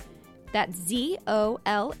zola.com/dish. That's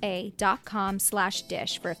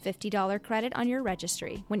ZOLA.com/dish for a $50 credit on your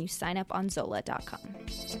registry when you sign up on zola.com.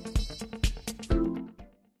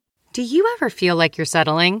 Do you ever feel like you're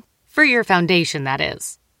settling? For your foundation, that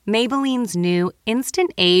is. Maybelline's new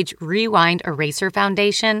Instant Age Rewind Eraser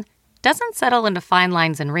Foundation doesn't settle into fine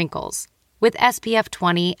lines and wrinkles. With SPF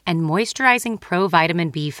 20 and moisturizing Pro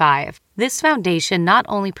Vitamin B5, this foundation not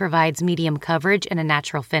only provides medium coverage and a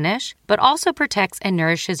natural finish, but also protects and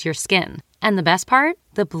nourishes your skin. And the best part?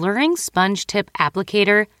 The blurring sponge tip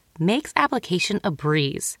applicator makes application a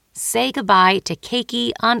breeze. Say goodbye to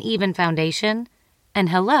cakey, uneven foundation and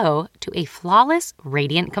hello to a flawless,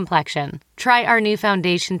 radiant complexion. Try our new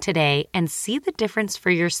foundation today and see the difference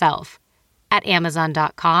for yourself at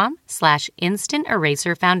Amazon.com/Instant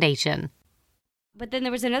Eraser Foundation. But then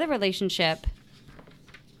there was another relationship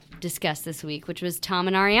discussed this week, which was Tom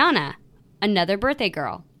and Ariana, another birthday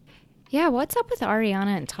girl. Yeah, what's up with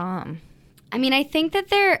Ariana and Tom? I mean, I think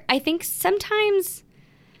sometimes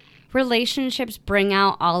relationships bring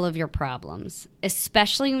out all of your problems,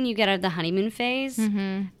 especially when you get out of the honeymoon phase,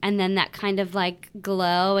 and then that kind of like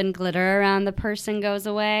glow and glitter around the person goes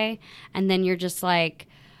away, and then you're just like,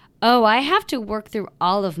 oh, I have to work through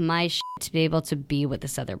all of my shit to be able to be with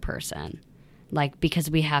this other person, like, because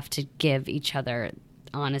we have to give each other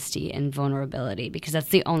honesty and vulnerability, because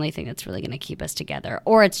that's the only thing that's really going to keep us together,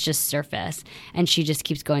 or it's just surface and she just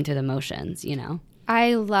keeps going through the motions, you know?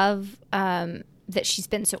 I love that she's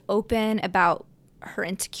been so open about her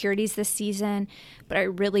insecurities this season, but I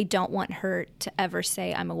really don't want her to ever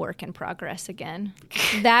say I'm a work in progress again.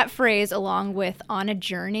 That phrase, along with on a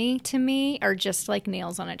journey, to me are just like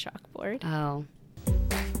nails on a chalkboard. Oh.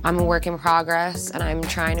 I'm a work in progress and I'm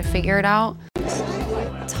trying to figure it out.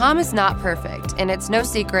 Tom is not perfect, and it's no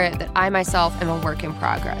secret that I myself am a work in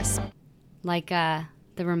progress. Like the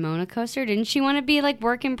Ramona coaster? Didn't she want to be like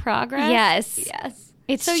work in progress? Yes.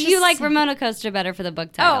 It's so just, you like Ramona coaster better for the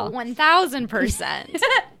book title? Oh, 1,000%.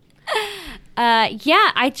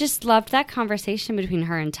 Yeah, I just loved that conversation between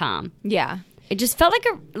her and Tom. Yeah. It just felt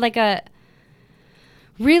like a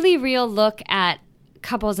really real look at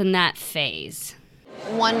couples in that phase.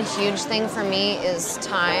 One huge thing for me is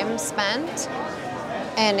time spent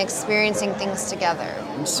and experiencing things together.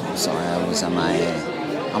 I'm so sorry I was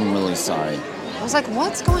MIA. I'm really sorry. I was like,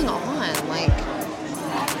 what's going on? Like,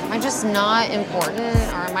 Am I just not important,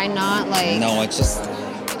 or am I not like? No, it's just,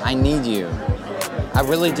 I need you. I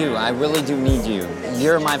really do. I really do need you.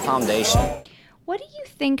 You're my foundation. What do you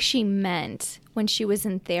think she meant when she was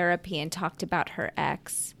in therapy and talked about her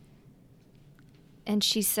ex? And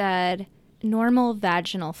she said normal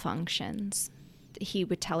vaginal functions he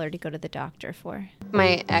would tell her to go to the doctor for.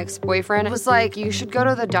 My ex-boyfriend was like, you should go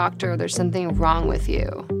to the doctor. There's something wrong with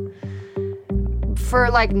you. For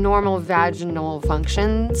like normal vaginal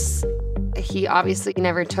functions, he obviously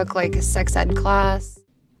never took like a sex ed class.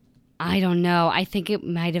 I don't know. I think it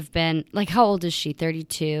might have been, like, how old is she?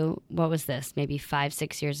 32? What was this? Maybe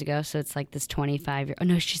 5-6 years ago? So it's like this 25-year... Oh,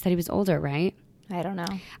 no, she said he was older, right? I don't know.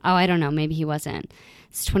 Oh, I don't know. Maybe he wasn't.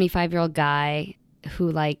 This 25-year-old guy who,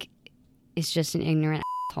 like, is just an ignorant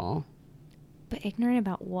asshole. But ignorant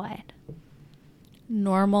about what?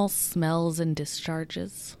 Normal smells and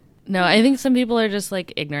discharges. No, I think some people are just,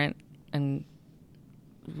 like, ignorant, and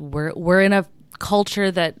we're in a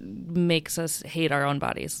culture that makes us hate our own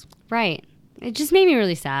bodies. Right. It just made me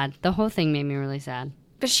really sad. The whole thing made me really sad.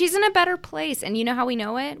 But she's in a better place, and you know how we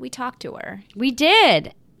know it? We talked to her. We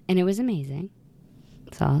did, and it was amazing.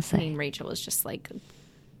 That's all I'll say. I mean, Rachel was just like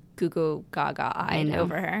goo-goo gaga-eyed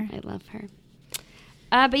over her. I love her.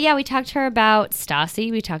 But yeah, we talked to her about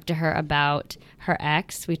Stassi. We talked to her about her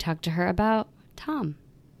ex. We talked to her about Tom.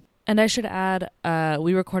 And I should add,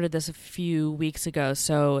 we recorded this a few weeks ago,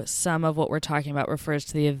 so some of what we're talking about refers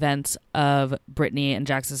to the events of Brittany and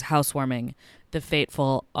Jax's housewarming, the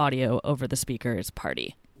fateful audio over the speakers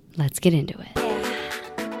party. Let's get into it.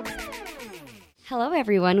 Hello,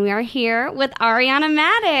 everyone. We are here with Ariana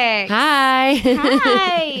Madix. Hi.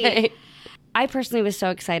 Hi. I personally was so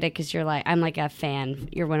excited because I'm like a fan.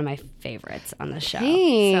 You're one of my favorites on the show.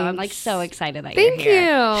 Thanks. So I'm like so excited that Thank you're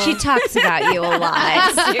here. you. She talks about you a lot.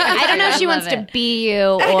 I don't know if she wants to be you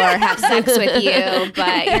or have sex with you,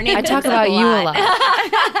 but your name I talk about you a lot.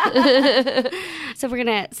 So we're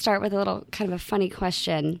going to start with a little kind of a funny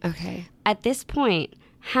question. Okay. At this point,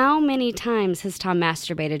 how many times has Tom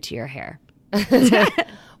masturbated to your hair?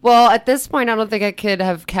 Well, at this point, I don't think I could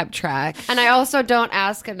have kept track. And I also don't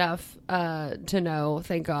ask enough to know,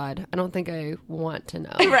 thank God. I don't think I want to know.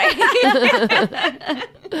 Right.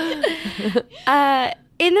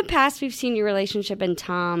 In the past, we've seen your relationship and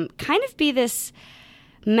Tom kind of be this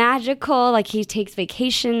magical, like he takes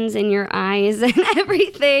vacations in your eyes and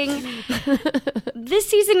everything. This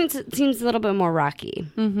season, it seems a little bit more rocky.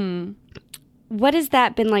 Mm-hmm. What has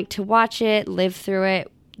that been like to watch it, live through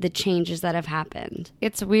it? The changes that have happened.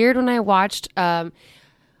 It's weird when I watched, I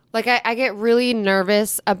get really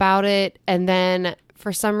nervous about it, and then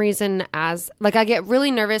for some reason, I get really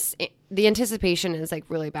nervous. The anticipation is like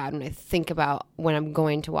really bad when I think about when I'm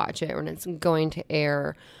going to watch it, when it's going to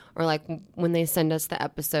air, or like when they send us the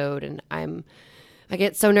episode, and I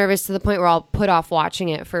get so nervous to the point where I'll put off watching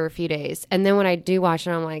it for a few days, and then when I do watch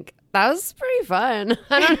it, I'm like, that was pretty fun.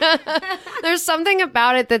 I don't know. There's something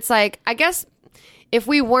about it that's like, I guess. If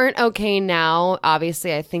we weren't okay now,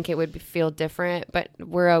 obviously I think it would feel different, but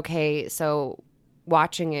we're okay. So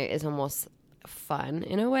watching it is almost fun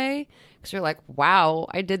in a way because you're like, wow,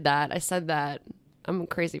 I did that. I said that. I'm a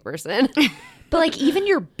crazy person. But like even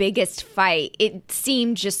your biggest fight, it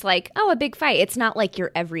seemed just like, oh, a big fight. It's not like your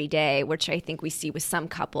everyday, which I think we see with some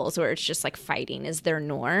couples where it's just like fighting is their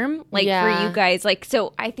norm. Like for you guys, like,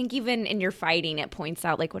 so I think even in your fighting, it points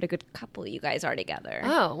out like what a good couple you guys are together.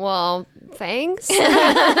 Oh, well, thanks. When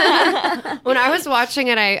I was watching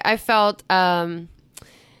it, I felt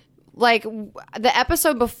like the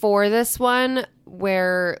episode before this one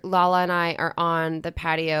where Lala and I are on the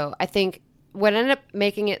patio, I think what ended up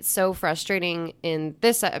making it so frustrating in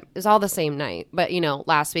this is all the same night, but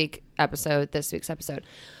last week's episode, this week's episode.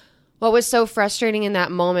 What was so frustrating in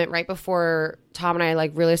that moment right before Tom and I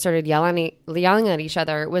like really started yelling at each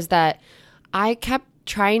other was that I kept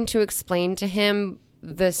trying to explain to him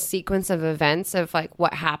the sequence of events of like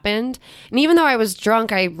what happened. And even though I was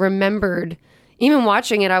drunk, I remembered, even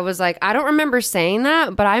watching it, I was like, I don't remember saying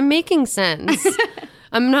that, but I'm making sense.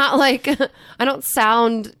 I'm not like, I don't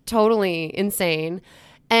sound totally insane.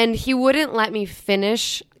 And he wouldn't let me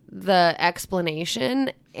finish the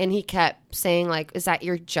explanation. And he kept saying like, is that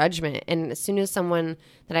your judgment? And as soon as someone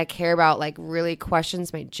that I care about like really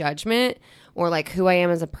questions my judgment or like who I am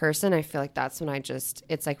as a person, I feel like that's when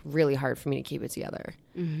it's like really hard for me to keep it together.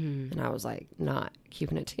 Mm-hmm. And I was like not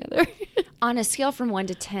keeping it together. On a scale from 1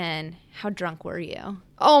 to 10, how drunk were you?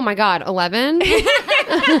 Oh my God, 11?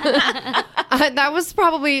 That was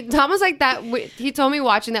probably Tom was like that. He told me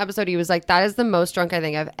watching the episode, he was like, "That is the most drunk I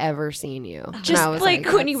think I've ever seen you." And Just I was like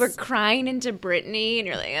when you were "That's-" crying into Brittany and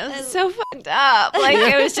you're like, "Oh, this is so fucked up." Like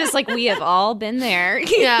it was just like we have all been there.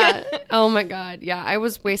 Yeah. Oh my god. Yeah, I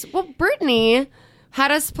was wasted. Well, Brittany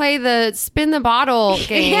had us play the spin the bottle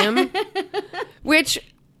game, which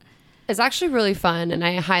is actually really fun, and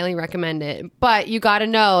I highly recommend it. But you got to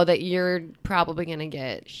know that you're probably gonna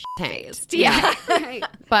get tanked. Yeah.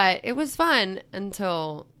 But it was fun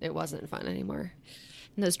until it wasn't fun anymore.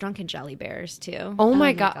 And those drunken jelly bears too. Oh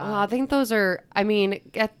my god. Well, I think those are. I mean,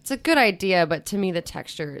 it's a good idea, but to me, the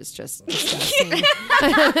texture is just disgusting.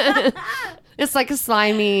 It's like a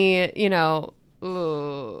slimy,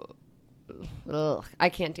 Ugh. I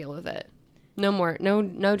can't deal with it. No more.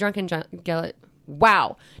 No drunken jelly.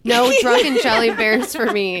 Wow. No drunken jelly bears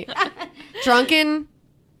for me. Drunken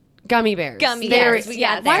gummy bears. Gummy There- bears.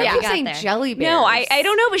 Yeah. Why are you saying jelly bears? No, I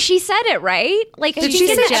don't know, but she said it right. Like, Did she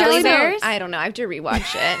say jelly bears? I don't know. I have to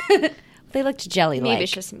rewatch it. They looked jelly-like. Maybe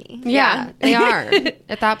it's just me. Yeah, they are.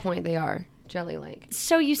 At that point, they are jelly-like.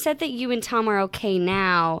 So you said that you and Tom are okay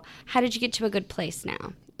now. How did you get to a good place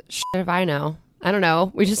now? Shit if I know. I don't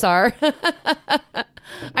know. We just are.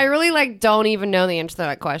 I really don't even know the answer to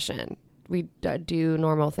that question. We do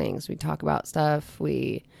normal things. We talk about stuff.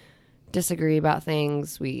 We disagree about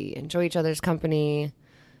things. We enjoy each other's company.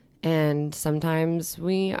 And sometimes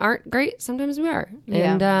we aren't great. Sometimes we are.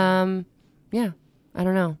 Yeah. And yeah, I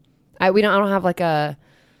don't know. I don't have like a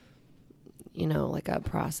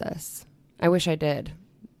process. I wish I did.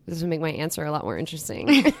 This would make my answer a lot more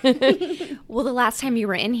interesting. Well, the last time you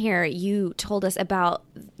were in here, you told us about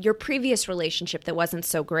your previous relationship that wasn't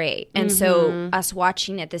so great. And so us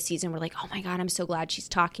watching it this season, we're like, oh my God, I'm so glad she's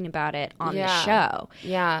talking about it on the show.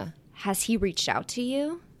 Yeah. Has he reached out to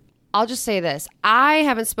you? I'll just say this. I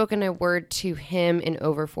haven't spoken a word to him in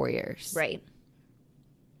over 4 years. Right.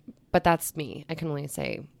 But that's me. I can only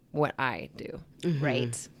say what I do.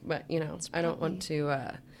 Right. But, I don't want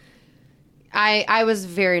to... I was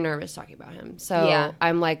very nervous talking about him. So Yeah.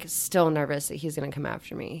 I'm still nervous that he's going to come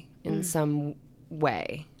after me in some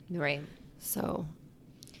way. Right. So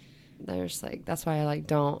there's that's why I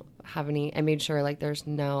don't have any, I made sure there's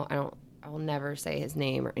no, I will never say his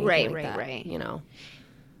name or anything like that. Right.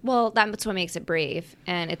 Well, that's what makes it brave.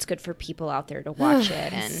 And it's good for people out there to watch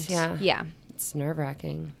it. And yeah. It's nerve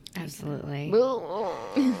wracking. Absolutely.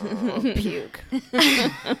 Puke.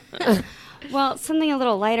 Well, something a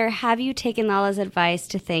little lighter. Have you taken Lala's advice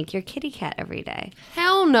to thank your kitty cat every day?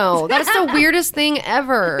 Hell no. That's the weirdest thing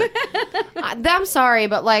ever. I'm sorry,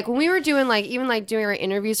 but when we were doing even doing our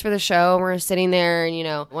interviews for the show, and we're sitting there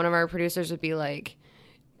and one of our producers would be like,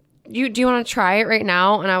 do you want to try it right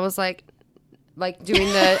now? And I was like doing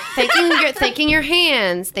the thanking your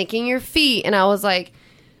hands, thanking your feet. And I was like,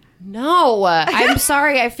 no, I'm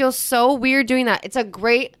sorry. I feel so weird doing that. It's a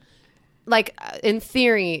great, in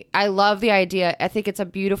theory, I love the idea. I think it's a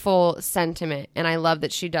beautiful sentiment, and I love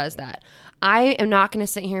that she does that. I am not going to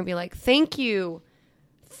sit here and be like, thank you,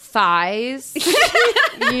 thighs.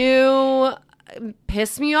 You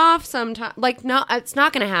piss me off sometimes. No, it's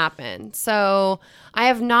not going to happen. So I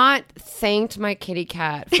have not thanked my kitty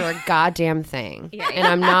cat for a goddamn thing, and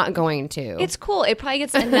I'm not going to. It's cool. It probably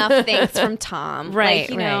gets enough thanks from Tom. Right,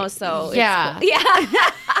 you right. know, so Yeah. it's cool.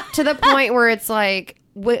 Yeah. To the point where it's I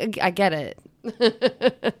get it.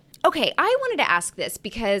 Okay, I wanted to ask this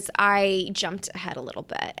because I jumped ahead a little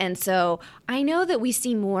bit. And so I know that we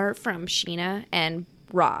see more from Sheena and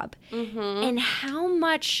Rob, and how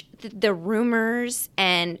much the rumors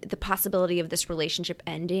and the possibility of this relationship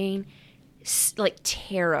ending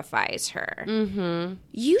terrifies her.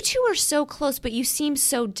 You two are so close, but you seem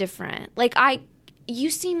so different. You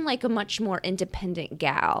seem like a much more independent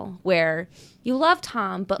gal where you love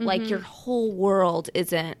Tom, but your whole world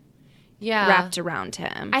isn't wrapped around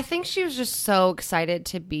him. I think she was just so excited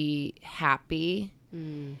to be happy.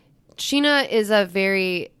 Sheena is a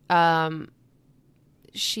very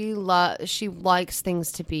she likes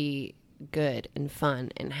things to be good and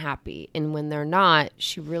fun and happy, and when they're not,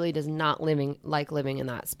 she really does not living in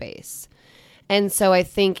that space. And so I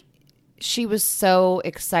think she was so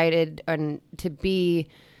excited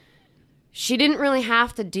she didn't really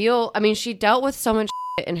have to deal. I mean, she dealt with so much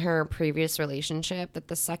in her previous relationship that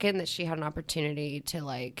the second that she had an opportunity to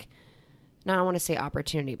I don't want to say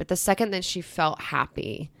opportunity, but the second that she felt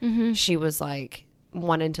happy, she was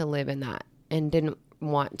wanted to live in that and didn't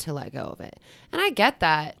want to let go of it. And I get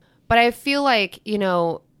that, but I feel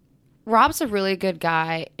Rob's a really good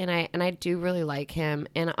guy, and I do really like him,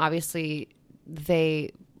 and obviously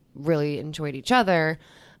they really enjoyed each other,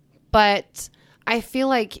 but I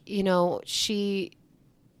feel she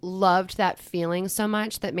loved that feeling so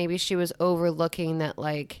much that maybe she was overlooking that,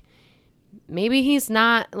 like, maybe he's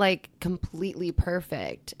not like completely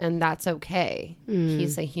perfect, and that's okay.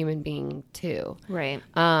 He's a human being too. Right.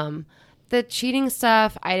 The cheating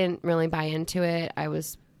stuff, I didn't really buy into it.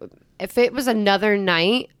 If it was another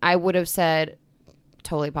night, I would have said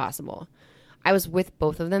totally possible. I was with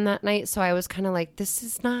both of them that night, so I was kind of like, this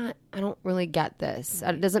is not, I don't really get this.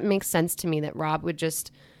 It doesn't make sense to me that Rob would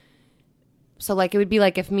just, so like it would be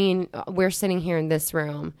like if we're sitting here in this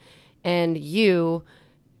room and you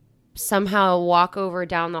somehow walk over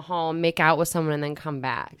down the hall, make out with someone, and then come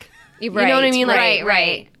back. You know what I mean? Like,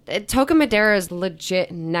 right. Toca Madera is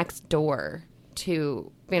legit next door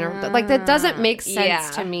to Vanderpump. Like, that doesn't make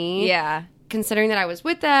sense to me. Yeah. Considering that I was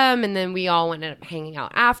with them, and then we all ended up hanging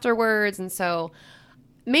out afterwards. And so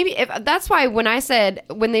maybe that's why when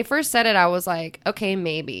they first said it, I was like, okay,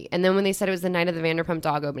 maybe. And then when they said it was the night of the Vanderpump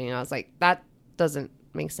Dog opening, I was like, that doesn't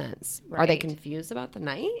make sense. Right. Are they confused about the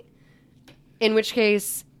night? In which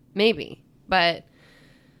case, maybe. But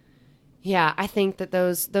yeah, I think that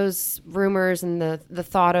those rumors and the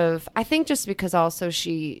thought of, I think just because also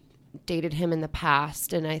she dated him in the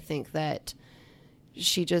past, and I think that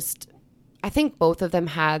I think both of them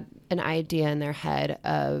had an idea in their head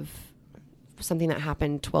of something that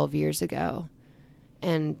happened 12 years ago.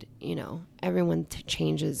 And, you know, everyone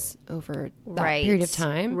changes over that period of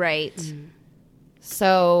time. Right.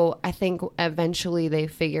 So I think eventually they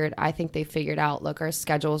figured out, look, our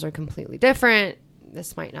schedules are completely different.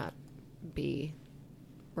 This might not be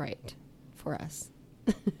right for us.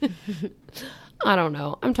 I don't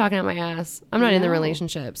know. I'm talking out my ass. I'm not in the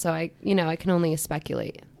relationship, so I can only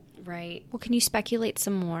speculate. Right. Well, can you speculate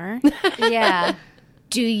some more? Yeah.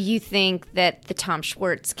 Do you think that the Tom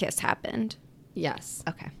Schwartz kiss happened? Yes.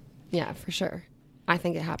 Okay. Yeah, for sure. I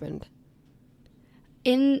think it happened.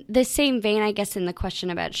 In the same vein, I guess, in the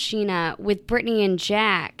question about Scheana, with Brittany and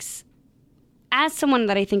Jax, as someone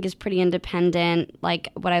that I think is pretty independent, like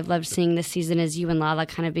what I've loved seeing this season is you and Lala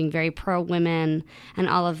kind of being very pro-women and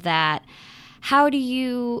all of that. How do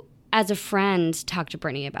you, as a friend, talk to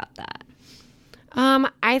Brittany about that?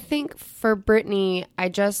 I think for Brittany, I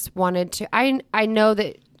just wanted to, I know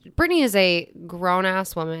that Brittany is a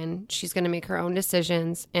grown-ass woman. She's going to make her own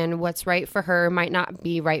decisions, and what's right for her might not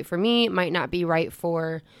be right for me, might not be right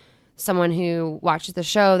for someone who watches the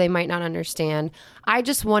show. They might not understand. I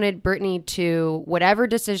just wanted Brittany to, whatever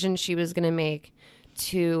decision she was going to make,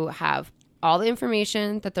 to have all the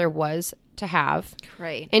information that there was to have.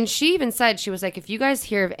 Right. And she even said, she was like, if you guys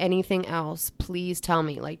hear of anything else, please tell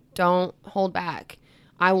me. Like, don't hold back.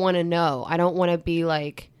 I want to know. I don't want to be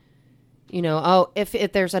like, you know, oh, if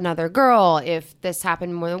there's another girl, if this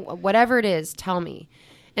happened more than whatever it is, tell me.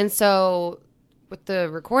 And so with the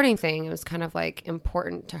recording thing, it was kind of like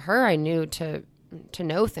important to her. I knew to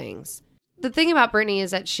know things. The thing about Brittany is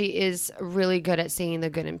that she is really good at seeing the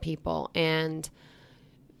good in people. And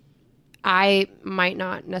I might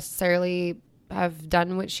not necessarily have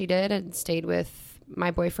done what she did and stayed with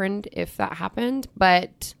my boyfriend if that happened,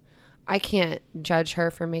 but I can't judge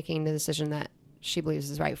her for making the decision that she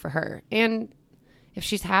believes is right for her. And if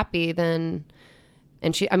she's happy, then,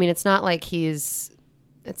 and she, I mean, it's not like getting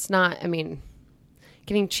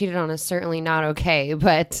cheated on is certainly not okay,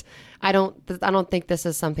 but I don't think this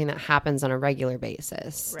is something that happens on a regular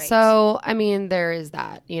basis. Right. So, I mean, there is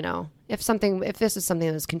that, you know, if this is something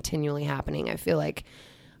that was continually happening, I feel like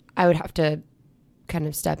I would have to kind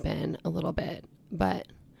of step in a little bit, but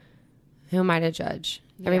who am I to judge?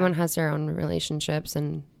 Yeah. Everyone has their own relationships,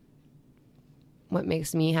 and what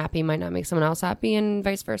makes me happy might not make someone else happy, and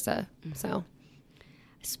vice versa. Mm-hmm. So,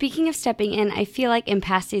 speaking of stepping in, I feel like in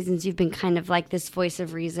past seasons you've been kind of like this voice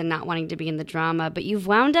of reason, not wanting to be in the drama, but you've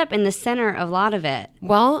wound up in the center of a lot of it.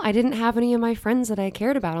 Well, I didn't have any of my friends that I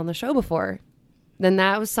cared about on the show before. Then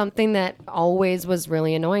that was something that always was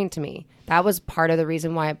really annoying to me. That was part of the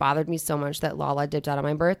reason why it bothered me so much that Lala dipped out on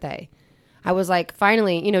my birthday. I was like,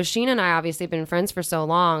 finally, you know, Scheana and I obviously have been friends for so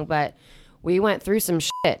long, but we went through some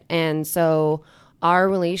shit. And so our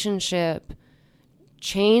relationship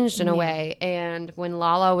changed in a way. And when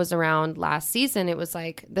Lala was around last season, it was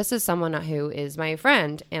like, this is someone who is my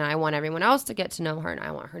friend, and I want everyone else to get to know her, and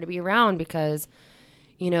I want her to be around because,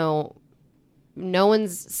 you know, no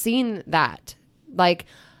one's seen that. Like,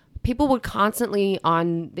 people would constantly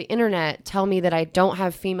on the internet tell me that I don't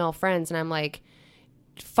have female friends, and I'm like,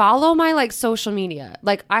 follow my like social media.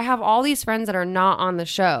 Like, I have all these friends that are not on the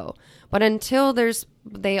show, but until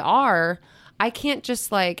they are, I can't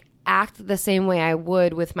just like act the same way I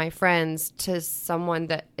would with my friends to someone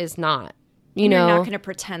that is not. You know, you're not going to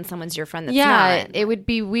pretend someone's your friend that's not. not. It would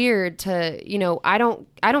be weird to, you know, I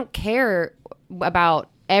don't care about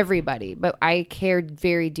everybody, but I cared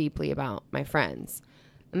very deeply about my friends.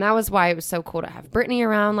 And that was why it was so cool to have Brittany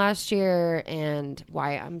around last year, and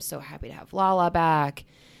why I'm so happy to have Lala back.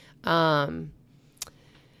 But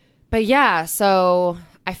yeah, so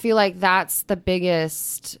I feel like that's the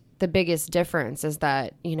biggest difference is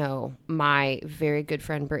that, you know, my very good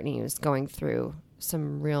friend Brittany was going through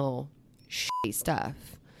some real shitty stuff.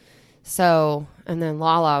 So, and then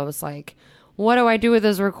Lala was like, what do I do with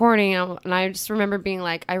this recording? And I just remember being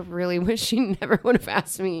like, I really wish she never would have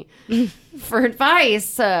asked me for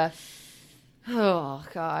advice. Oh,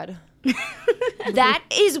 God. That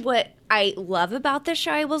is what I love about this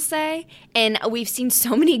show, I will say. And we've seen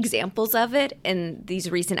so many examples of it in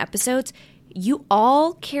these recent episodes. You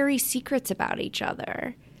all carry secrets about each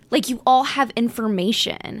other. Like, you all have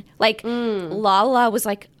information. Like, Lala was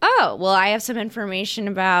like, oh, well, I have some information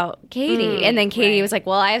about Katie. And then Katie was like,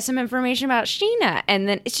 well, I have some information about Sheena. And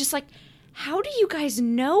then it's just like, how do you guys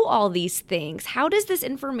know all these things? How does this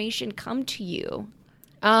information come to you?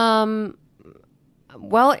 Well,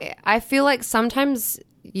 I feel like sometimes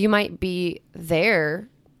you might be there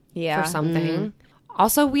for something.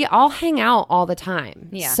 Also, we all hang out all the time.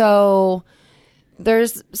 Yeah. So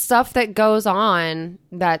there's stuff that goes on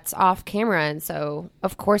that's off camera, and so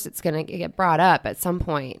of course it's going to get brought up at some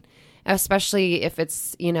point, especially if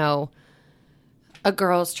it's, you know, a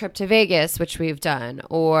girl's trip to Vegas, which we've done,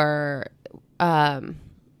 or I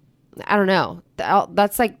don't know.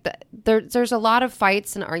 That's like there's a lot of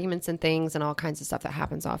fights and arguments and things and all kinds of stuff that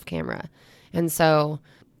happens off camera, and so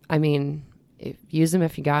I mean, use them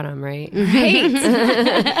if you got them, right?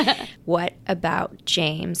 Right. What about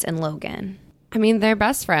James and Logan? I mean, they're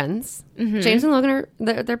best friends. Mm-hmm. James and Logan are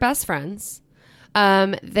they're best friends.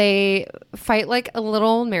 They fight like a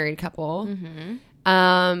little married couple. Mm-hmm.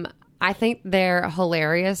 I think they're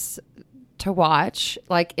hilarious to watch,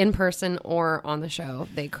 like in person or on the show.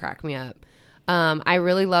 They crack me up. I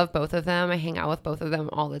really love both of them. I hang out with both of them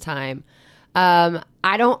all the time. I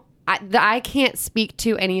can't speak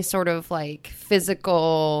to any sort of like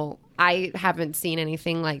physical. I haven't seen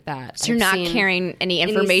anything like that. So you're not carrying any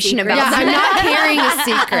information about them. I'm not carrying a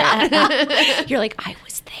secret. You're like, I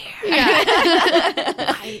was there. Yeah.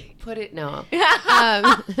 I put it, no.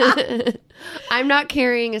 I'm not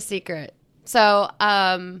carrying a secret. So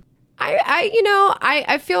I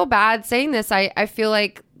feel bad saying this. I feel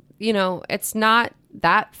like, you know, it's not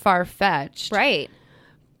that far-fetched. Right.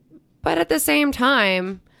 But at the same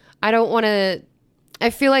time, I don't want to... I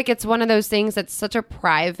feel like it's one of those things that's such a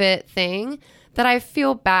private thing that I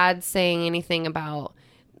feel bad saying anything about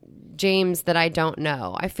James that I don't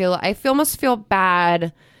know. I almost feel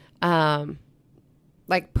bad,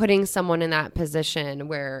 like putting someone in that position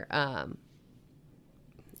where, I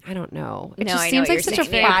don't know. It just seems like such a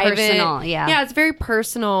private, personal, yeah, it's a very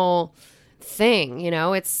personal thing. You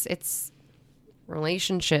know, it's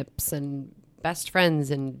relationships and best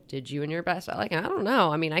friends, and did you and your best, like, I don't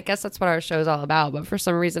know. I mean, I guess that's what our show's all about, but for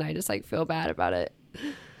some reason I just like feel bad about it.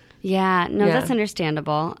 Yeah, no, that's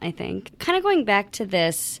understandable, I think. Kind of going back to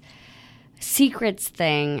this secrets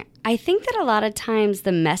thing, I think that a lot of times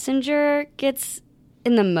the messenger gets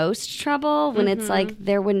in the most trouble when it's like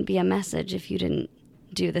there wouldn't be a message if you didn't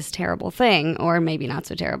do this terrible thing, or maybe not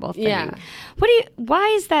so terrible thing. Yeah. Why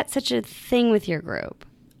is that such a thing with your group?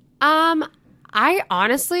 I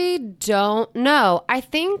honestly don't know. I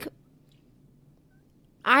think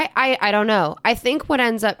I don't know. I think what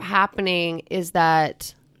ends up happening is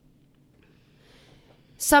that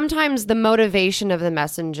sometimes the motivation of the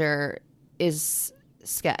messenger is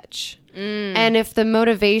sketch. And if the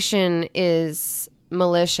motivation is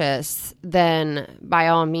malicious, then by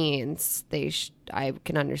all means, I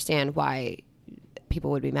can understand why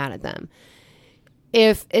people would be mad at them.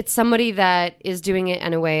 If it's somebody that is doing it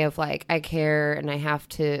in a way of like, I care and I have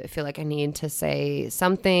to feel like I need to say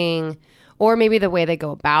something, or maybe the way they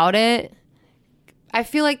go about it, I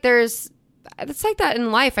feel like it's like that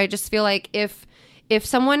in life. I just feel like if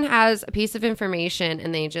someone has a piece of information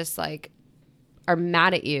and they just like are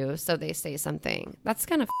mad at you, so they say something, that's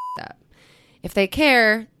kind of up. If they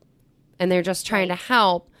care and they're just trying to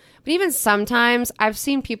help. But even sometimes I've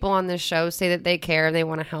seen people on this show say that they care and they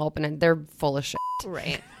want to help, and they're full of shit.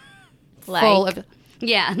 Right. Full of,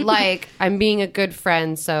 yeah. like, I'm being a good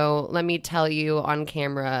friend, so let me tell you on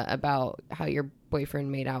camera about how your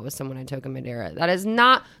boyfriend made out with someone I took in Madeira. That is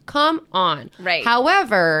not, come on. Right.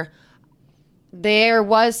 However, there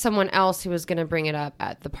was someone else who was going to bring it up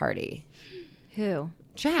at the party. Who?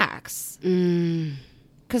 Jax.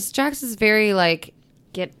 Because Jax is very, like...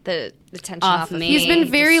 Get the tension off of me. He's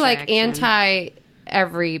been very, like, anti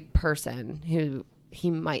every person who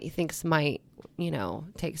thinks might,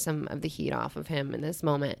 take some of the heat off of him in this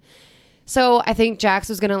moment. So I think Jax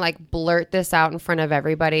was going to like blurt this out in front of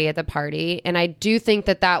everybody at the party. And I do think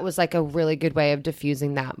that was like a really good way of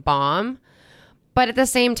diffusing that bomb. But at the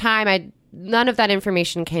same time, none of that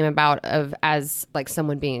information came about as like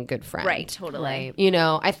someone being a good friend. Right, totally.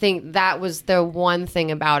 I think that was the one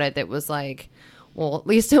thing about it that was like, well, at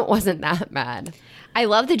least it wasn't that bad. I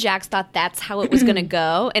love that Jax thought that's how it was going to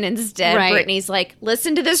go. And instead, Brittany's like,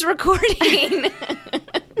 listen to this recording.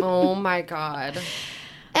 Oh, my God.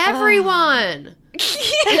 Everyone.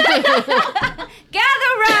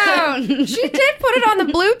 Gather round. She did put it on the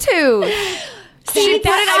Bluetooth. She put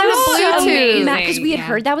it on the Bluetooth. Because we had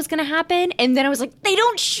heard that was going to happen. And then I was like, they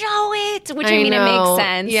don't show it. Which, I mean, it makes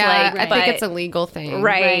sense. Yeah, I think it's a legal thing.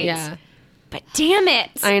 Right. Yeah. But damn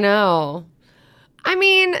it. I know. I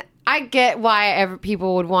mean, I get why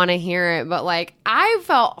people would want to hear it, but like I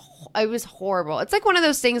felt it was horrible. It's like one of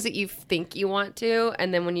those things that you think you want to,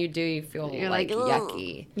 and then when you do, you feel like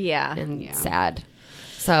yucky, and sad.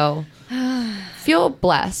 So feel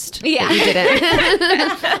blessed. Yeah,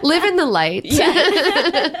 that you didn't live in the light.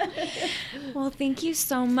 Yeah. Well, thank you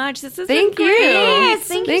so much. This is thank great. you. Yes,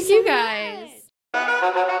 thank you you so guys.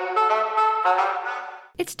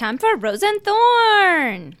 It's time for Rose and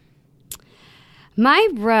Thorn. My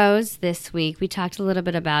rose this week, we talked a little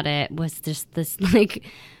bit about it, was just this like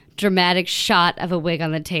dramatic shot of a wig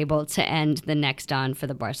on the table to end the next on for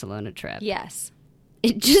the Barcelona trip. Yes.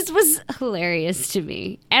 It just was hilarious to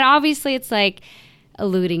me. And obviously it's like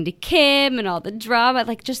alluding to Kim and all the drama,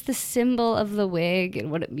 like just the symbol of the wig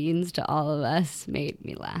and what it means to all of us made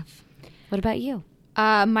me laugh. What about you?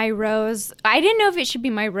 My rose, I didn't know if it should be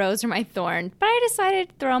my rose or my thorn, but I decided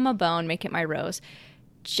to throw him a bone, make it my rose.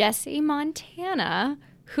 Jesse Montana,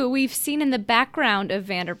 who we've seen in the background of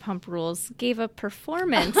Vanderpump Rules, gave a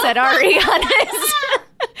performance at Ariana's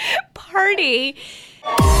party.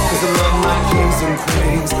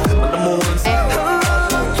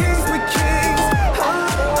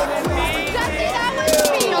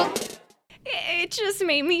 It just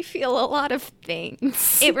made me feel a lot of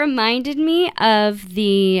things. It reminded me of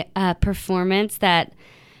the performance that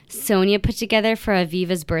Sonia put together for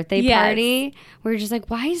Aviva's birthday party. We're just like,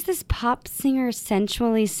 why is this pop singer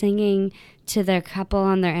sensually singing to their couple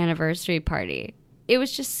on their anniversary party? It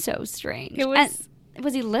was just so strange. It was.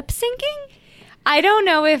 Was he lip syncing? I don't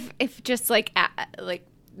know if just like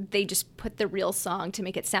they just put the real song to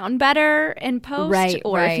make it sound better in post,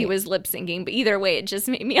 or if he was lip syncing. But either way, it just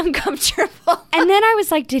made me uncomfortable. And then I was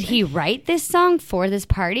like, did he write this song for this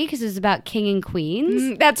party? Because it was about king and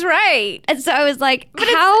queens. That's right. And so I was like,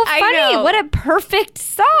 how funny. What a perfect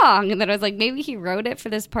song. And then I was like, maybe he wrote it for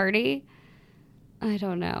this party. I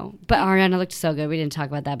don't know. But Ariana looked so good. We didn't talk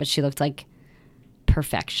about that, but she looked like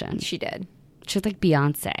perfection. She did. She looked like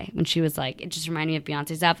Beyonce when she was like, it just reminded me of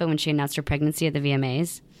Beyonce's outfit when she announced her pregnancy at the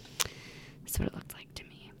VMAs. That's what it looked like to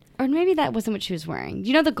me. Or maybe that wasn't what she was wearing. Do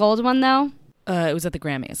you know the gold one, though? It was at the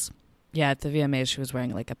Grammys. Yeah, at the VMAs, she was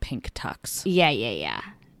wearing like a pink tux. Yeah.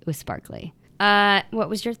 It was sparkly. What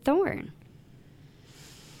was your thorn?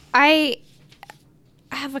 I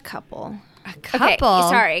have a couple. A couple? Okay,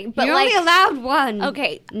 sorry. But you're only allowed one.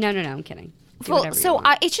 Okay. No, I'm kidding. Well, so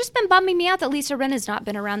it's just been bumming me out that Lisa Rinna's not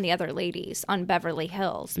been around the other ladies on Beverly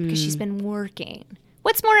Hills because she's been working.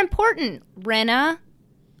 What's more important, Rinna?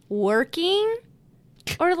 Working?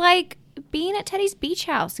 Or like being at Teddy's beach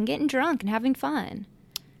house and getting drunk and having fun?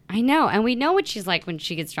 I know. And we know what she's like when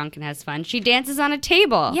she gets drunk and has fun. She dances on a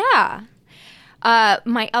table. Yeah.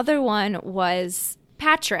 My other one was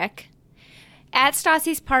Patrick at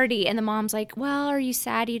Stassi's party, and the mom's like, well, are you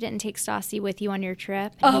sad you didn't take Stassi with you on your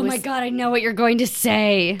trip? And oh my God, I know what you're going to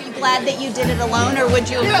say. Are you glad that you did it alone, or would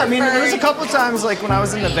you have I mean, preferred- there was a couple times, like when I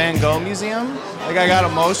was in the Van Gogh Museum, like I got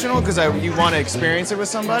emotional because you want to experience it with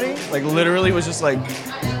somebody. Like literally was just like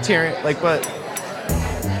tearing, like, but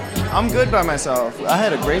I'm good by myself. I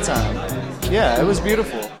had a great time. Yeah, it was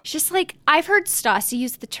beautiful. It's just like, I've heard Stassi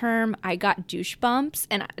use the term, I got douche bumps,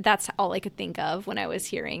 and that's all I could think of when I was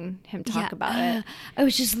hearing him talk about it. I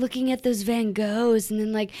was just looking at those Van Goghs, and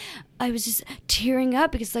then like, I was just tearing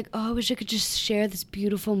up because like, oh, I wish I could just share this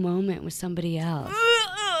beautiful moment with somebody else.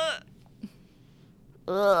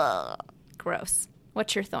 Ugh. Gross.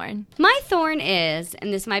 What's your thorn? My thorn is,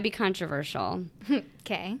 and this might be controversial,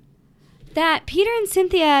 okay, that Peter and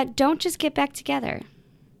Cynthia don't just get back together.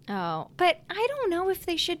 Oh, but I don't know if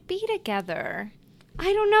they should be together.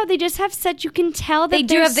 I don't know. They just have such, you can tell that they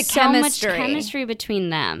do have the so chemistry. Much chemistry between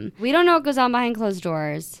them. We don't know what goes on behind closed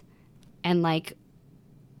doors. And like,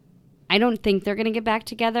 I don't think they're going to get back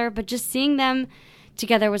together, but just seeing them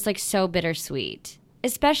together was like so bittersweet.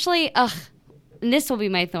 Especially, and this will be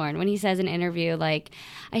my thorn, when he says in an interview, like,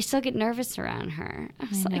 I still get nervous around her. I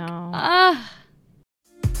was like, ah.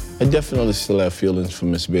 I definitely still have feelings for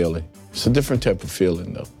Miss Bailey. It's a different type of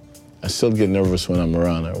feeling, though. I still get nervous when I'm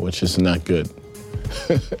around her, which is not good.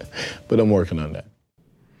 But I'm working on that.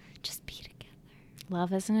 Just be together.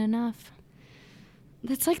 Love isn't enough.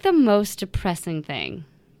 That's like the most depressing thing,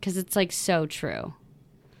 because it's like so true.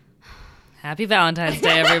 Happy Valentine's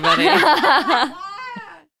Day, everybody.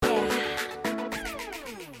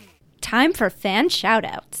 Time for fan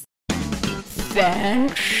shoutouts. Fan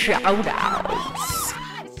shoutouts.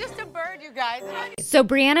 It's just a bird, you guys. So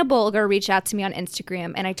Brianna Bolger reached out to me on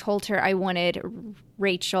Instagram, and I told her I wanted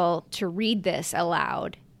Rachel to read this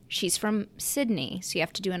aloud. She's from Sydney, so you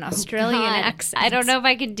have to do an Australian accent. I don't know if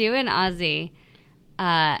I could do an Aussie.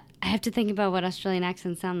 I have to think about what Australian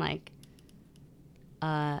accents sound like.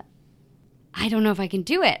 I don't know if I can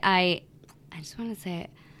do it. I just want to say,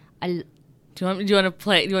 Do you want me to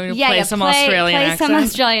play some Australian accents? Play some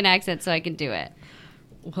Australian accents so I can do it.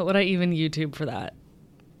 What would I even YouTube for that?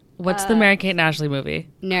 What's the Mary-Kate and Ashley movie?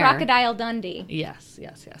 No. Crocodile Dundee. Yes.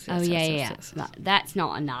 Oh, yes. No, that's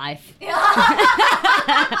not a knife.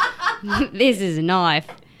 This is a knife.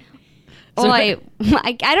 I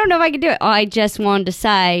don't know if I can do it. I just wanted to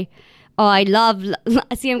say, I love...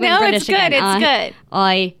 See, I'm going British again. It's good.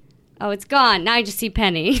 Oh, it's gone. Now I just see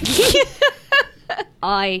Penny.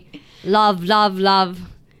 I love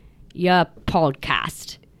your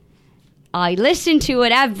podcast. I listen to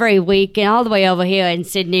it every week and all the way over here in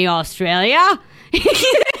Sydney, Australia.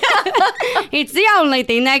 It's the only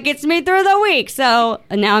thing that gets me through the week. So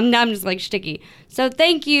now I'm just like sticky. So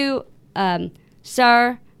thank you,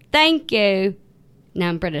 sir. Thank you. Now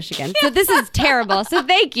I'm British again. So this is terrible. So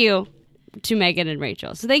thank you to Megan and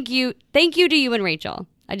Rachel. So thank you to you and Rachel.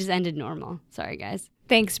 I just ended normal. Sorry, guys.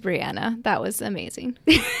 Thanks, Brianna. That was amazing.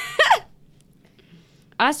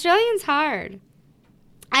 Australian's hard.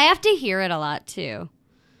 I have to hear it a lot, too.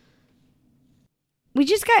 We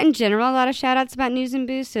just got, in general, a lot of shout-outs about News and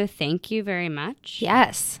Booze, so thank you very much.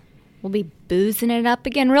 Yes. We'll be boozing it up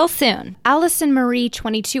again real soon. Allison Marie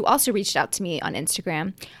 22 also reached out to me on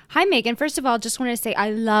Instagram. Hi, Megan. First of all, just wanted to say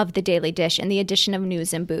I love The Daily Dish and the addition of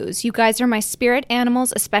News and Booze. You guys are my spirit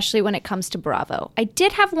animals, especially when it comes to Bravo. I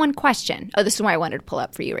did have one question. Oh, this is why I wanted to pull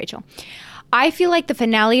up for you, Rachel. I feel like the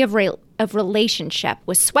finale of Relationship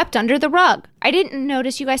was swept under the rug. I didn't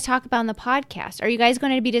notice you guys talk about on the podcast. Are you guys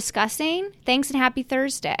going to be discussing? Thanks and happy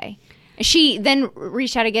Thursday. She then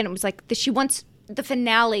reached out again and was like, she wants the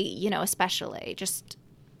finale, especially.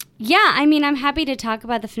 Yeah, I mean, I'm happy to talk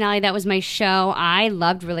about the finale. That was my show. I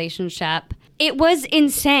loved Relationship. It was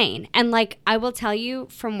insane. And, I will tell you,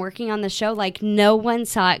 from working on the show, no one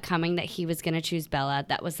saw it coming that he was going to choose Bella.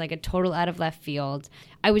 That was, a total out of left field.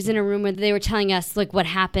 I was in a room where they were telling us, what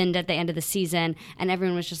happened at the end of the season, and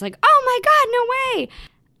everyone was just like, oh, my God, no way.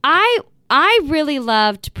 I really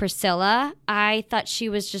loved Priscilla. I thought she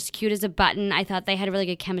was just cute as a button. I thought they had really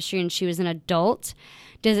good chemistry, and she was an adult.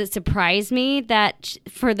 Does it surprise me that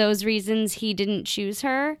for those reasons he didn't choose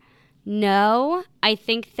her? No. I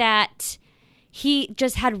think that he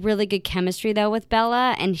just had really good chemistry, though, with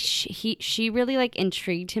Bella, and she really,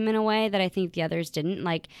 intrigued him in a way that I think the others didn't.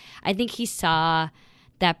 I think he saw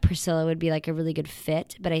that Priscilla would be, a really good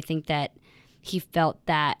fit, but I think that he felt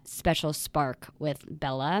that special spark with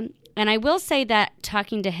Bella. And I will say that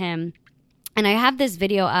talking to him, and I have this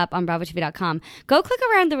video up on BravoTV.com. Go click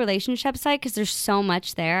around the relationship site because there's so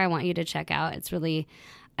much there I want you to check out. It's really,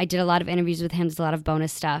 I did a lot of interviews with him. There's a lot of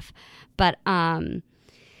bonus stuff. But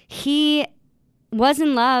he was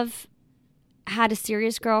in love, had a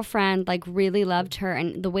serious girlfriend, really loved her.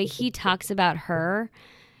 And the way he talks about her,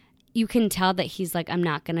 you can tell that he's I'm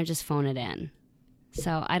not going to just phone it in.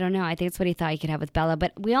 So I don't know. I think it's what he thought he could have with Bella.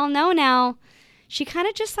 But we all know now she kind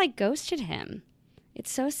of just ghosted him.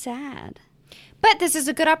 It's so sad. But this is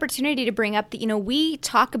a good opportunity to bring up that, we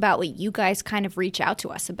talk about what you guys kind of reach out to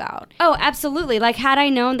us about. Oh, absolutely. Had I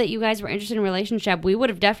known that you guys were interested in Relationship, we would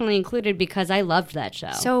have definitely included because I loved that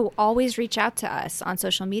show. So always reach out to us on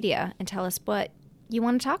social media and tell us what you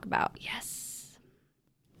want to talk about. Yes.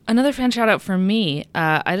 Another fan shout out for me.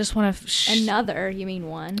 I just want to... Another? You mean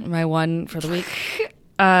one? My one for the week.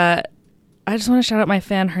 I just want to shout out my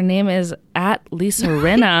fan. Her name is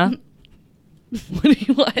 @LisaRinna. What do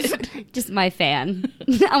you want? Just my fan.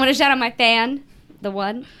 I want to shout out my fan. The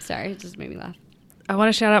one. Sorry, it just made me laugh. I want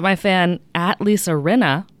to shout out my fan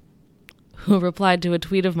 @LisaRinna, who replied to a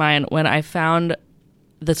tweet of mine when I found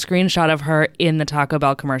the screenshot of her in the Taco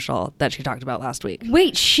Bell commercial that she talked about last week.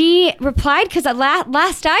 Wait, she replied? Because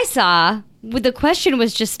last I saw, The question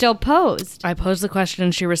was just still posed. I posed the question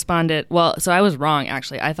and she responded. Well, so I was wrong,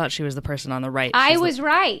 actually. I thought she was the person on the right. I was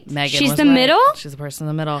right. Megan She's was the right. middle? She's the person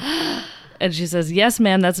in the middle. And she says, yes,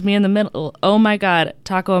 ma'am, that's me in the middle. Oh, my God.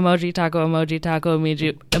 Taco emoji, taco emoji, taco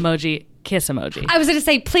emoji, kiss emoji. I was going to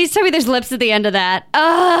say, please tell me there's lips at the end of that.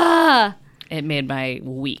 Ah! It made my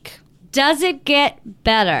week. Does it get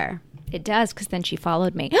better? It does, because then she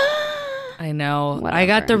followed me. I know. Whatever. I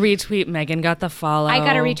got the retweet. Megan got the follow. I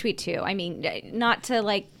got a retweet too. I mean, not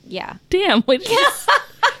to yeah. Damn, would you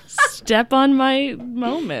step on my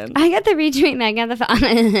moment? I got the retweet and I got the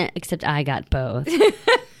follow. Except I got both.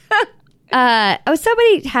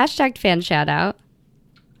 Somebody hashtagged fan shout out.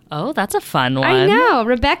 Oh, that's a fun one. I know.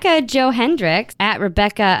 Rebecca Joe Hendricks at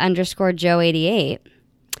Rebecca_Joe88.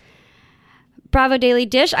 Bravo Daily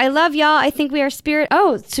Dish. I love y'all. I think we are spirit.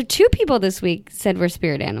 Oh, so 2 people this week said we're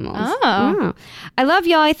spirit animals. Oh. I love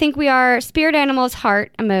y'all. I think we are spirit animals.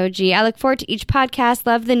 Heart emoji. I look forward to each podcast.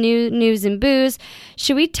 Love the new news and booze.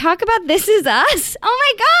 Should we talk about This Is Us?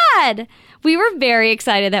 Oh my God. We were very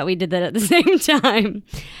excited that we did that at the same time.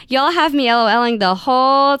 Y'all have me LOLing the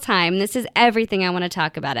whole time. This is everything I want to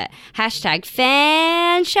talk about it. Hashtag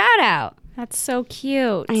fan shout out. That's so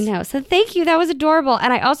cute. I know. So thank you. That was adorable.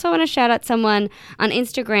 And I also want to shout out someone on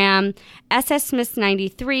Instagram,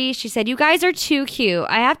 SSSmith93. She said, you guys are too cute.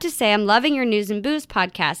 I have to say, I'm loving your News and Booze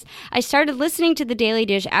podcast. I started listening to The Daily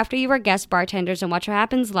Dish after you were guest bartenders on Watch What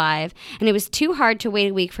Happens Live, and it was too hard to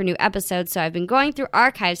wait a week for new episodes, so I've been going through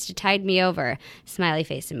archives to tide me over. Smiley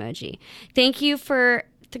face emoji. Thank you for...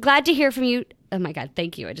 Glad to hear from you. Oh my God,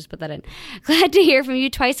 thank you. I just put that in. Glad to hear from you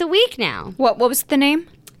twice a week now. What was the name?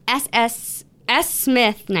 S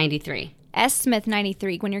Smith 93. S Smith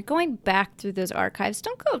 93. When you're going back through those archives,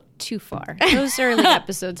 don't go too far. Those early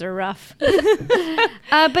episodes are rough.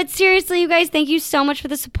 But seriously, you guys, thank you so much for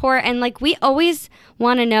the support. And we always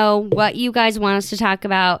want to know what you guys want us to talk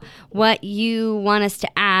about, what you want us to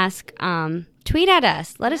ask. Tweet at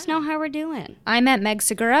us. Let us know how we're doing. I'm at Meg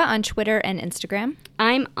Segura on Twitter and Instagram.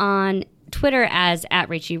 I'm on Twitter as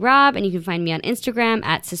 @RachelRob, and you can find me on Instagram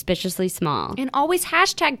at @SuspiciouslySmall. And always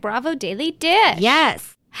hashtag Bravo Daily Dish.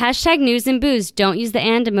 Yes. Hashtag News and Booze. Don't use the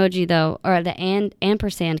and emoji, though, or the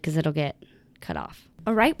ampersand, because it'll get cut off.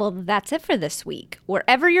 All right, well, that's it for this week.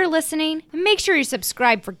 Wherever you're listening, make sure you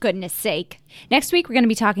subscribe, for goodness sake. Next week, we're going to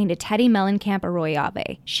be talking to Teddy Mellencamp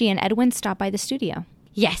Arroyave. She and Edwin stopped by the studio.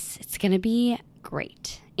 Yes, it's going to be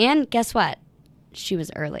great. And guess what? She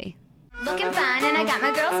was early. Looking fine, and I got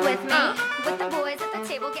my girls with me. With the boys at the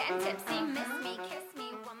table getting tipsy. Miss me, kiss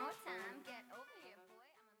me one more time. Get over here, boy.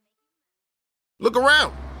 Look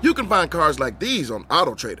around. You can find cars like these on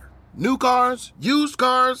AutoTrader. New cars, used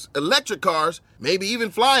cars, electric cars, maybe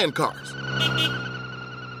even flying cars.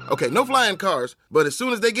 Okay, no flying cars, but as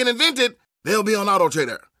soon as they get invented, they'll be on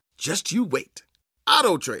AutoTrader. Just you wait.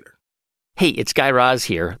 AutoTrader. Hey, it's Guy Raz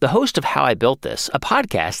here, the host of How I Built This, a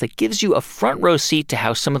podcast that gives you a front row seat to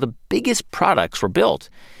how some of the biggest products were built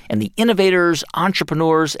and the innovators,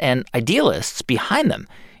 entrepreneurs, and idealists behind them.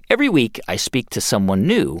 Every week, I speak to someone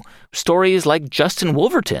new. Stories like Justin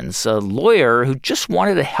Wolverton's, a lawyer who just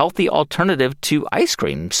wanted a healthy alternative to ice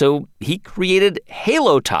cream, so he created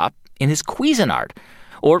Halo Top in his Cuisinart.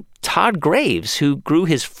 Or Todd Graves, who grew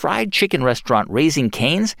his fried chicken restaurant Raising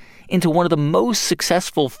Cane's into one of the most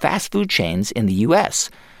successful fast food chains in the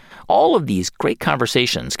U.S. All of these great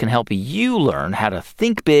conversations can help you learn how to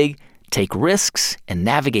think big, take risks, and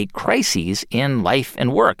navigate crises in life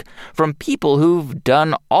and work from people who've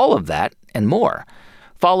done all of that and more.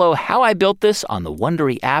 Follow How I Built This on the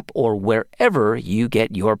Wondery app or wherever you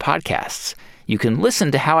get your podcasts. You can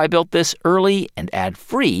listen to How I Built This early and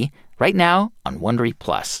ad-free right now on Wondery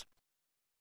Plus.